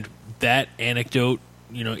 And that anecdote,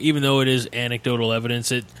 even though it is anecdotal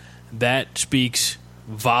evidence, that speaks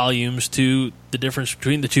volumes to the difference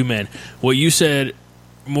between the two men. What you said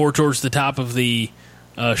more towards the top of the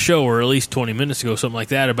show, or at least 20 minutes ago, something like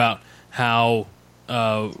that, about how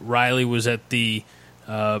Riley was at the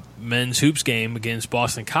men's hoops game against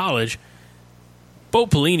Boston College. Bo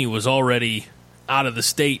Pelini was already out of the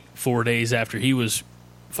state 4 days after he was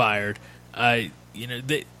fired.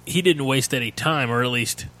 He didn't waste any time, or at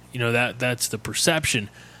least that's the perception.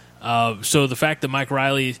 So the fact that Mike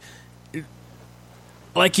Riley,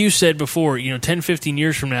 like you said before, 10, 15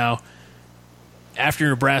 years from now, after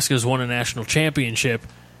Nebraska's won a national championship,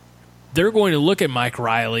 they're going to look at Mike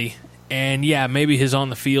Riley, and yeah, maybe his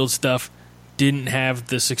on-the-field stuff didn't have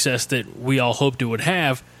the success that we all hoped it would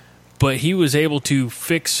have, but he was able to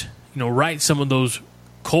fix, right some of those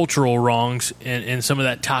cultural wrongs and some of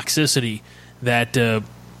that toxicity that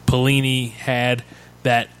Pelini had,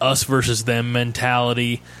 that us versus them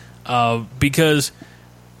mentality, because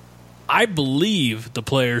I believe the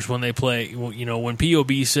players when they play, when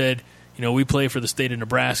POB said, we play for the state of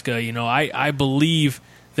Nebraska, I believe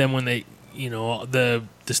them when they, the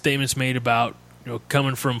statements made about,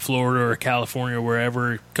 coming from Florida or California or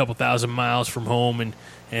wherever, a couple thousand miles from home,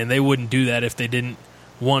 and they wouldn't do that if they didn't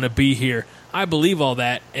want to be here. I believe all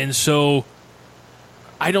that, and so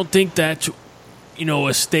I don't think that's,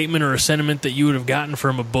 a statement or a sentiment that you would have gotten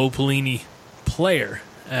from a Bo Pelini player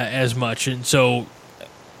as much. And so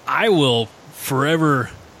I will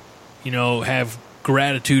forever, have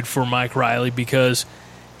gratitude for Mike Riley, because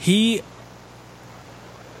he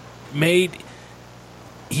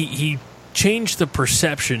changed the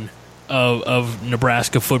perception of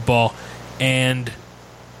Nebraska football, and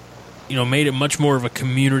made it much more of a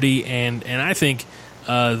community, and I think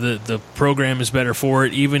the program is better for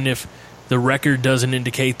it, even if the record doesn't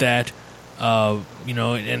indicate that. And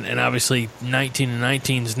obviously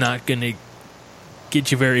 19-19 is not going to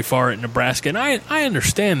get you very far at Nebraska, and I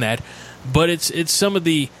understand that, but it's some of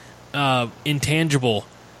the intangible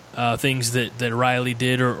things that Riley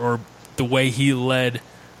did, or the way he led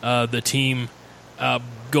the team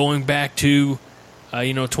going back to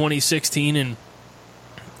 2016, and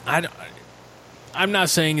I'm not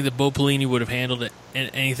saying that Bo Pelini would have handled it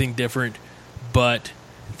anything different, but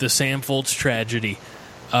the Sam Foltz tragedy,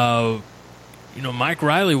 Mike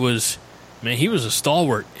Riley was, he was a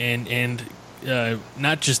stalwart, and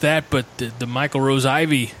not just that, but the Michael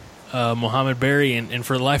Rose-Ivy, Mohamed Barry, and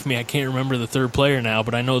for the life of me, I can't remember the third player now,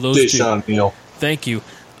 but I know those Deshaun two. Neal. Thank you.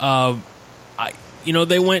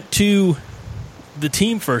 They went to the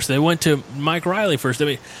team first. They went to Mike Riley first.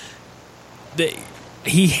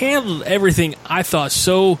 He handled everything, I thought,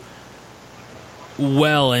 so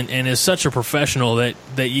well, and is such a professional that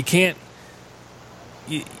you can't.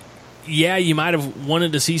 You might have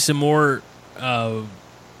wanted to see some more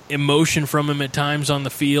emotion from him at times on the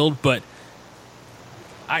field, but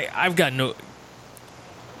I've got no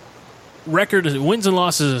record, wins and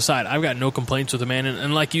losses aside, I've got no complaints with the man.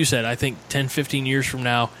 And like you said, I think 10, 15 years from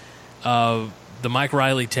now, the Mike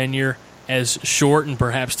Riley tenure, as short and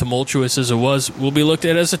perhaps tumultuous as it was, will be looked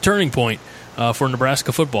at as a turning point for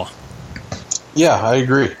Nebraska football. Yeah, I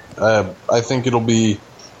agree. I think it'll be,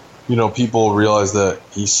 people realize that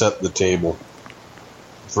he set the table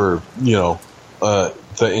for,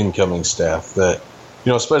 the incoming staff. That,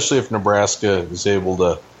 especially if Nebraska is able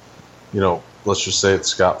to, let's just say it's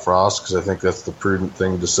Scott Frost, because I think that's the prudent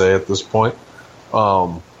thing to say at this point.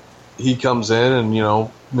 he comes in and,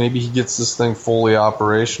 maybe he gets this thing fully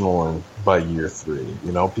operational by year 3.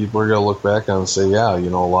 People are going to look back on it and say, yeah, a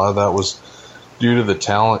lot of that was due to the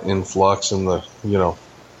talent influx and the,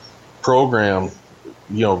 program,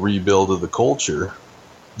 rebuild of the culture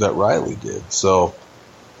that Riley did. So,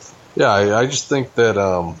 yeah, I just think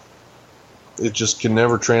that it just can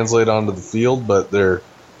never translate onto the field, but the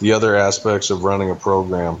other aspects of running a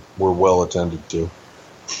program were well attended to.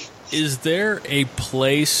 Is there a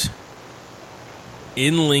place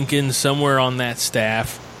in Lincoln, somewhere on that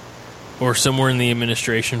staff, or somewhere in the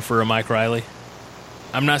administration for a Mike Riley?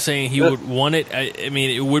 I'm not saying he would want it. I mean,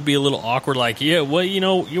 it would be a little awkward, like, yeah, well, you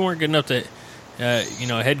weren't good enough to,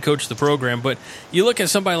 head coach the program. But you look at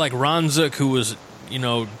somebody like Ron Zook, who was,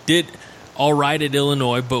 did all right at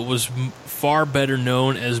Illinois, but was far better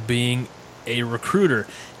known as being a recruiter.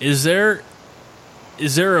 Is there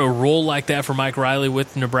a role like that for Mike Riley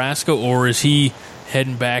with Nebraska, or is he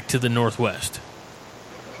heading back to the Northwest?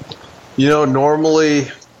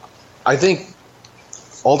 Normally, I think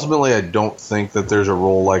ultimately I don't think that there's a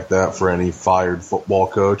role like that for any fired football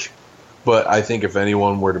coach. But I think if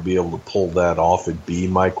anyone were to be able to pull that off, it'd be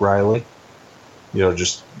Mike Riley.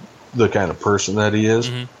 Just the kind of person that he is.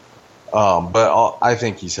 Mm-hmm. But I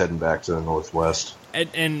think he's heading back to the Northwest.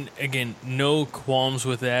 And again, no qualms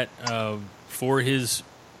with that. For his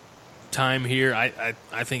time here, I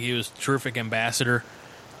think he was a terrific ambassador,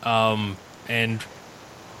 and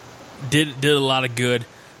did a lot of good.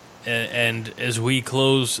 And as we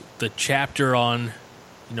close the chapter on,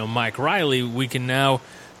 Mike Riley, we can now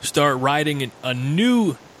start writing a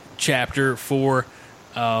new chapter for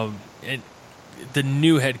the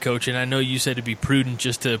new head coach. And I know you said to be prudent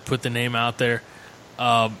just to put the name out there,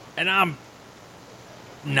 and I'm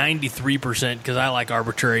 93%, because I like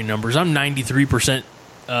arbitrary numbers. I'm 93%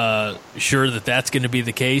 sure that that's going to be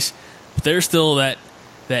the case. But there's still that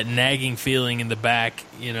nagging feeling in the back,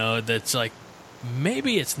 that's like,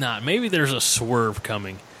 maybe it's not. Maybe there's a swerve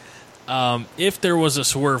coming. If there was a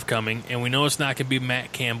swerve coming, and we know it's not going to be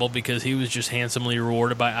Matt Campbell because he was just handsomely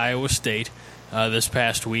rewarded by Iowa State this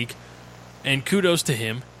past week, and kudos to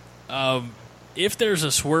him. If there's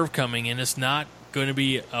a swerve coming and it's not going to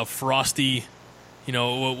be a frosty,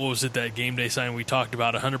 what was it, that game day sign we talked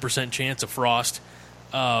about, 100% chance of frost,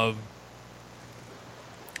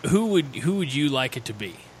 who would you like it to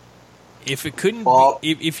be? If it couldn't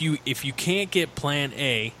be, if you can't get Plan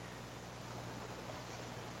A,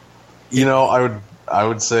 I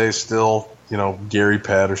would say still, Gary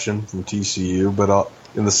Patterson from TCU, but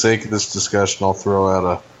in the sake of this discussion, I'll throw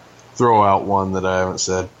out one that I haven't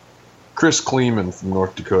said. Chris Kleeman from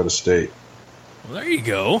North Dakota State. Well, there you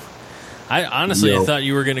go. I honestly I thought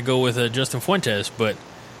you were going to go with Justin Fuentes, but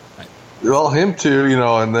well, him too,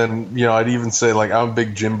 and then I'd even say, like, I'm a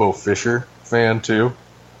big Jimbo Fisher fan too,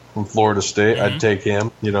 from Florida State. Mm-hmm. I'd take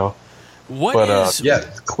him,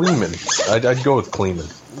 Kleeman. I'd go with Kleeman.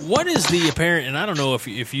 What is the apparent, and I don't know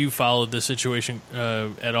if you followed this situation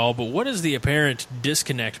at all, but what is the apparent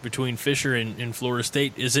disconnect between Fisher and Florida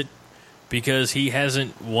State? Is it because he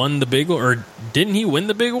hasn't won the big one, or didn't he win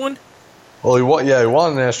the big one? Well, he won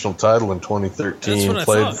a national title in 2013.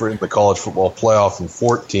 Played in the college football playoff in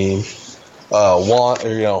 2014.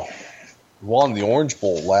 Won the Orange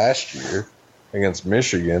Bowl last year against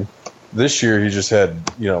Michigan. This year he just had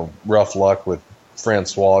rough luck with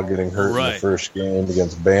Francois getting hurt in the first game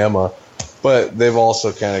against Bama. But they've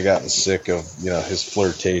also kind of gotten sick of his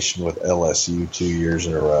flirtation with LSU 2 years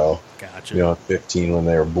in a row. Gotcha. 15 when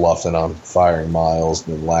they were bluffing on firing Miles,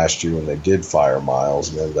 and then last year when they did fire Miles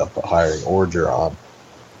and ended up hiring Orgeron.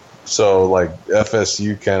 So,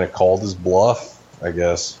 FSU kind of called his bluff, I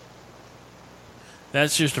guess.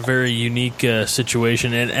 That's just a very unique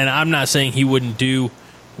situation, and I'm not saying he wouldn't do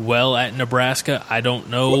well at Nebraska. I don't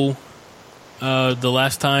know the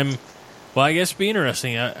last time. Well, I guess it'd be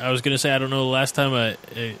interesting. I was going to say I don't know the last time a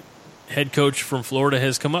head coach from Florida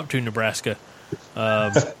has come up to Nebraska.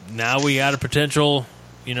 Now we got a potential,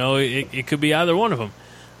 it could be either one of them.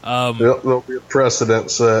 There'll be a precedent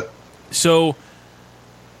set. So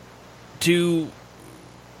to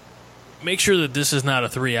make sure that this is not a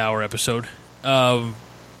 3-hour episode, and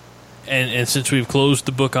since we've closed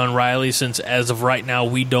the book on Riley, since as of right now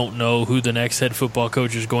we don't know who the next head football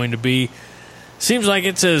coach is going to be, seems like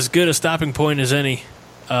it's as good a stopping point as any,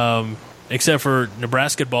 except for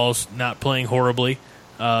Nebraska ball's not playing horribly.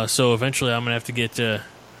 So eventually I'm going to have to get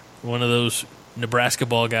one of those Nebraska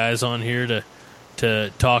ball guys on here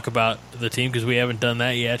to talk about the team, because we haven't done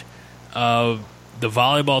that yet. The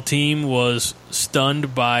volleyball team was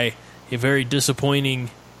stunned by a very disappointing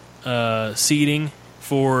seeding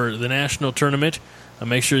for the national tournament.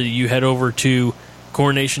 Make sure that you head over to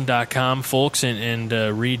CornNation.com, folks, and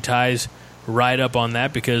read Ty's write-up on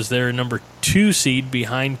that, because they're a number 2 seed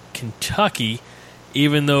behind Kentucky,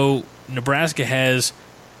 even though Nebraska has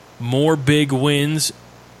more big wins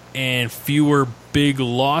and fewer big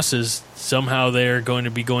losses. Somehow they're going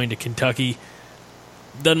to be going to Kentucky.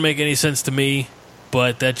 Doesn't make any sense to me,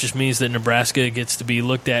 but that just means that Nebraska gets to be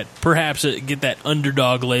looked at, perhaps get that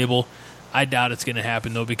underdog label. I doubt it's going to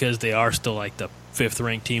happen, though, because they are still like the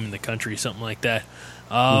 5th-ranked team in the country, something like that.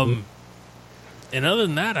 And other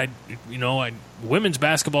than that, women's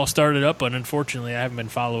basketball started up, but unfortunately I haven't been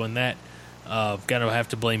following that. Gotta have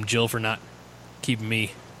to blame Jill for not keeping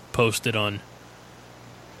me posted on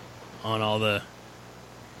all the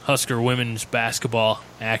Husker women's basketball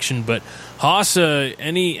action. But Haas,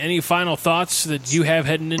 any final thoughts that you have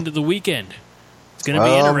heading into the weekend? It's going to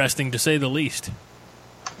be interesting, to say the least.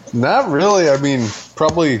 Not really. I mean,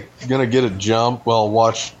 probably going to get a jump. Well,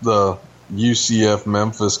 watch the UCF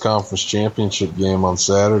Memphis Conference Championship game on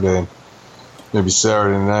Saturday. Maybe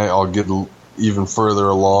Saturday night I'll get even further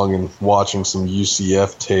along in watching some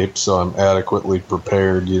UCF tape, so I'm adequately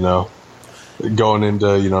prepared, going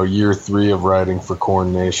into, year 3 of writing for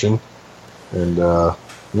Corn Nation. And,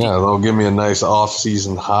 they'll give me a nice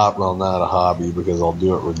off-season well, not a hobby, because I'll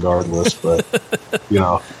do it regardless, but,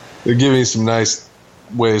 they'll give me some nice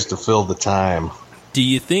ways to fill the time. Do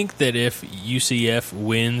you think that if UCF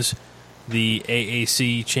wins the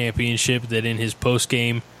AAC championship, that in his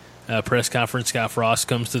post-game press conference, Scott Frost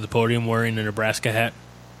comes to the podium wearing a Nebraska hat?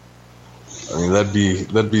 I mean, that'd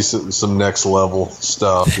be some next level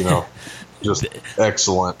stuff, just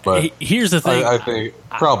excellent. But here's the thing: I think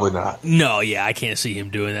probably not. No, yeah, I can't see him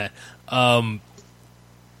doing that.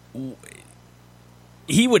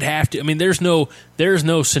 He would have to. I mean, there's no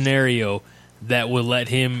scenario that would let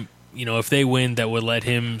him. If they win, that would let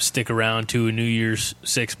him stick around to a New Year's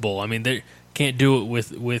Six bowl. I mean, they can't do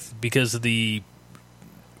it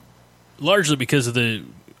largely because of the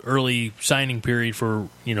early signing period for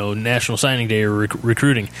National Signing Day or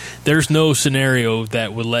recruiting. There's no scenario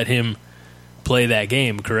that would let him play that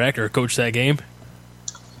game, correct, or coach that game?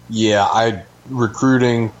 Yeah,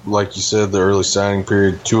 recruiting, like you said, the early signing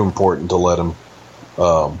period, too important to let him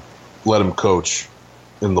coach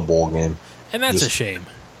in the bowl game, and that's a shame.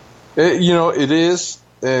 It is,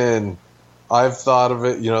 and I've thought of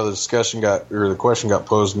it. The question got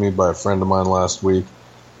posed to me by a friend of mine last week.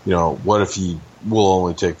 What if he will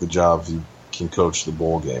only take the job if he can coach the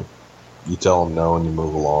bowl game? You tell him no and you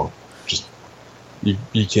move along. Just you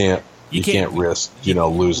can't risk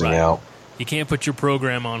losing out. You can't put your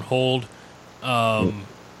program on hold.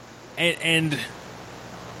 And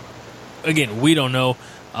again, we don't know.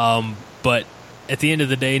 But at the end of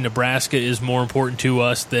the day, Nebraska is more important to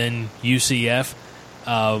us than UCF.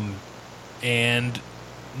 And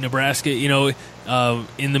Nebraska,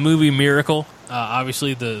 in the movie Miracle,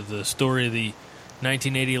 obviously the story of the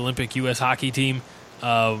 1980 Olympic U.S. hockey team,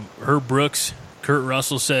 Herb Brooks, Kurt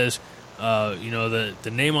Russell says,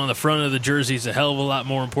 the name on the front of the jersey is a hell of a lot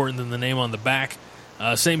more important than the name on the back.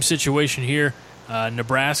 Same situation here.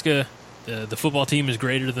 Nebraska, the football team is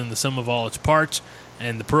greater than the sum of all its parts,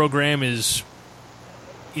 and the program is,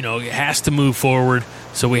 it has to move forward.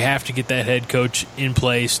 So we have to get that head coach in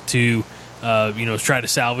place to, try to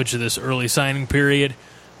salvage this early signing period.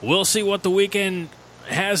 We'll see what the weekend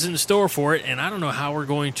has in store for it, and I don't know how we're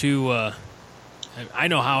going to. I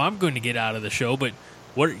know how I'm going to get out of the show, but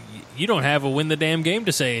you don't have a win the damn game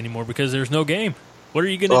to say anymore because there's no game. What are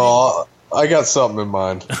you going to do? I got something in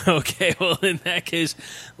mind. Okay, well, in that case,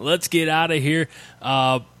 let's get out of here.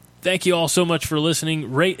 Thank you all so much for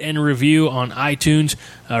listening. Rate and review on iTunes.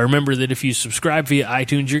 Remember that if you subscribe via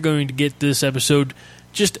iTunes, you're going to get this episode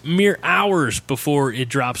just mere hours before it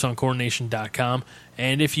drops on CornNation.com.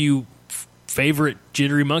 And if you favorite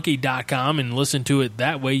JitteryMonkey.com and listen to it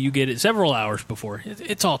that way, you get it several hours before.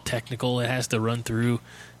 It's all technical. It has to run through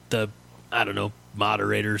the,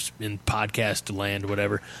 moderators in podcast land,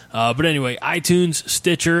 whatever. But anyway, iTunes,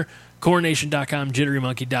 Stitcher, CornNation.com,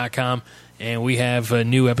 JitteryMonkey.com, and we have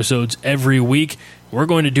new episodes every week. We're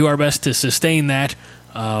going to do our best to sustain that,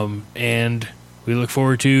 and we look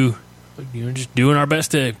forward to just doing our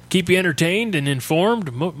best to keep you entertained and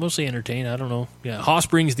informed, mostly entertained. I don't know. Yeah, Haas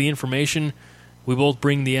brings the information. We both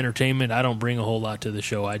bring the entertainment. I don't bring a whole lot to the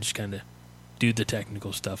show. I just kind of do the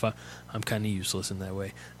technical stuff. I'm kind of useless in that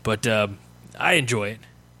way. But I enjoy it.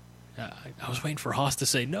 I was waiting for Haas to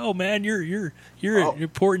say, "No, man, you're an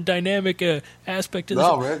important dynamic aspect of this."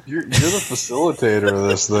 No, man, you're the facilitator of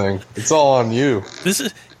this thing. It's all on you. This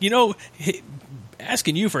is,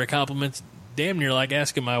 asking you for a compliment's damn near like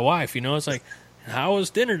asking my wife. It's like, "How was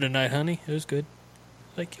dinner tonight, honey?" It was good.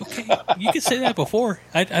 Like, okay, you can say that before.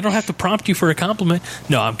 I don't have to prompt you for a compliment.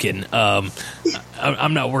 No, I'm kidding.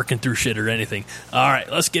 I'm not working through shit or anything. All right,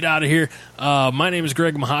 let's get out of here. My name is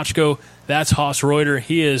Greg Mahochko. That's Hoss Reuter.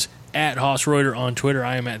 He is at Hoss Reuter on Twitter.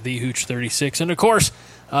 I am at TheHooch36. And, of course,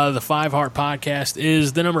 the 5 Heart Podcast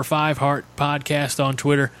is the number 5 Heart Podcast on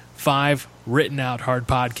Twitter. 5 written out Hard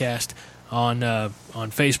Podcast on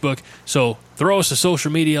Facebook. So throw us a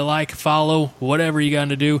social media like, follow, whatever you got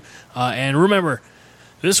to do. And remember,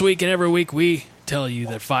 this week and every week, we tell you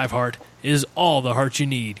that 5 Heart is all the heart you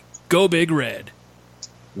need. Go Big Red.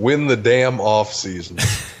 Win the damn off season.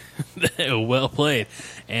 Well played.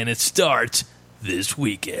 And it starts this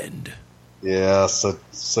weekend. Yeah,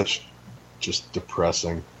 such just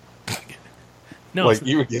depressing. No, like,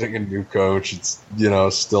 even getting a new coach, it's,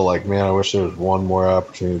 still like, man, I wish there was one more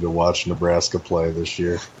opportunity to watch Nebraska play this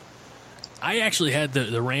year. I actually had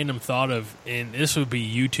the random thought of, and this would be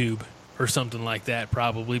YouTube or something like that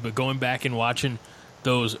probably, but going back and watching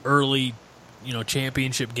those early,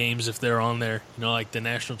 championship games, if they're on there, like the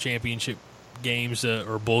national championship games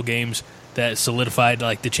or bowl games that solidified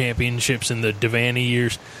like the championships in the Devaney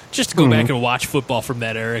years, just to go back and watch football from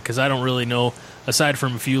that era, because I don't really know, aside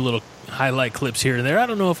from a few little highlight clips here and there, I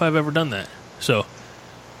don't know if I've ever done that. So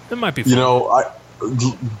it might be fun.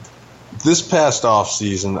 This past off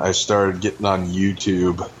season, I started getting on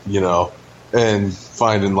YouTube, and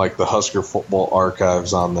finding like the Husker football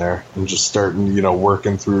archives on there, and just starting,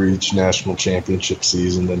 working through each national championship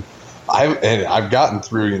season. And I've gotten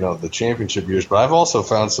through, the championship years, but I've also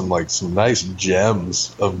found some nice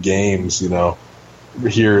gems of games,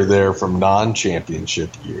 here or there from non-championship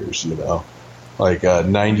years, like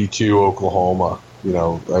 92 Oklahoma,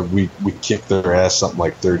 we kicked their ass something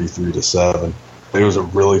like 33-7. It was a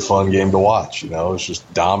really fun game to watch, it was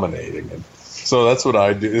just dominating. And so that's what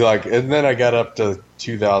I do. And then I got up to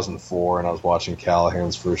 2004 and I was watching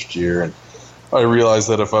Callahan's first year, and I realized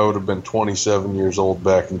that if I would have been 27 years old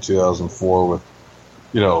back in 2004 with,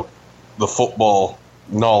 the football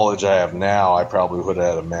knowledge I have now, I probably would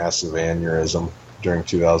have had a massive aneurysm during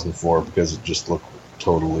 2004 because it just looked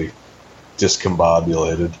totally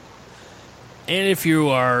discombobulated. And if you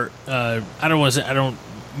are, I don't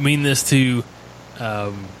mean this to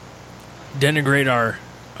denigrate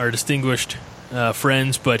our distinguished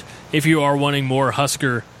friends, but if you are wanting more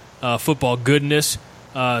Husker football goodness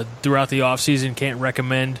throughout the offseason, can't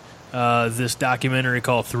recommend this documentary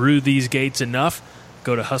called Through These Gates enough.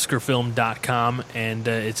 Go to huskerfilm.com, and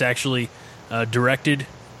it's actually directed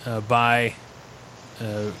by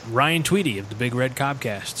Ryan Tweedy of the Big Red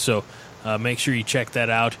Cobcast. So make sure you check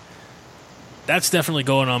that out. That's definitely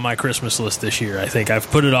going on my Christmas list this year. I think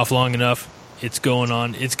I've put it off long enough. It's going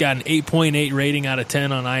on. It's got an 8.8 rating out of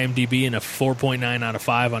 10 on IMDb and a 4.9 out of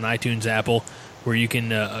 5 on iTunes Apple, where you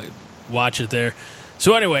can watch it there.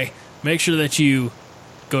 So anyway, make sure that you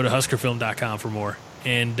go to huskerfilm.com for more.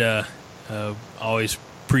 And always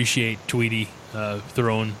appreciate Tweety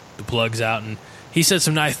throwing the plugs out. And he said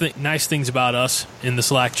some nice things about us in the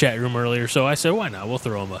Slack chat room earlier, so I said, why not? We'll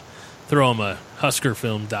throw him a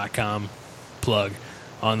huskerfilm.com plug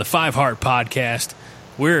on the 5 Heart Podcast.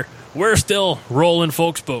 We're still rolling,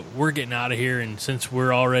 folks, but we're getting out of here, and since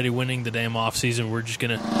we're already winning the damn off season, we're just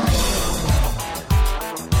gonna.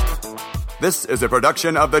 This is a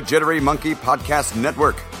production of the Jittery Monkey Podcast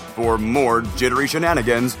Network. For more jittery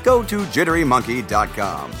shenanigans, go to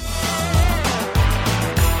jitterymonkey.com.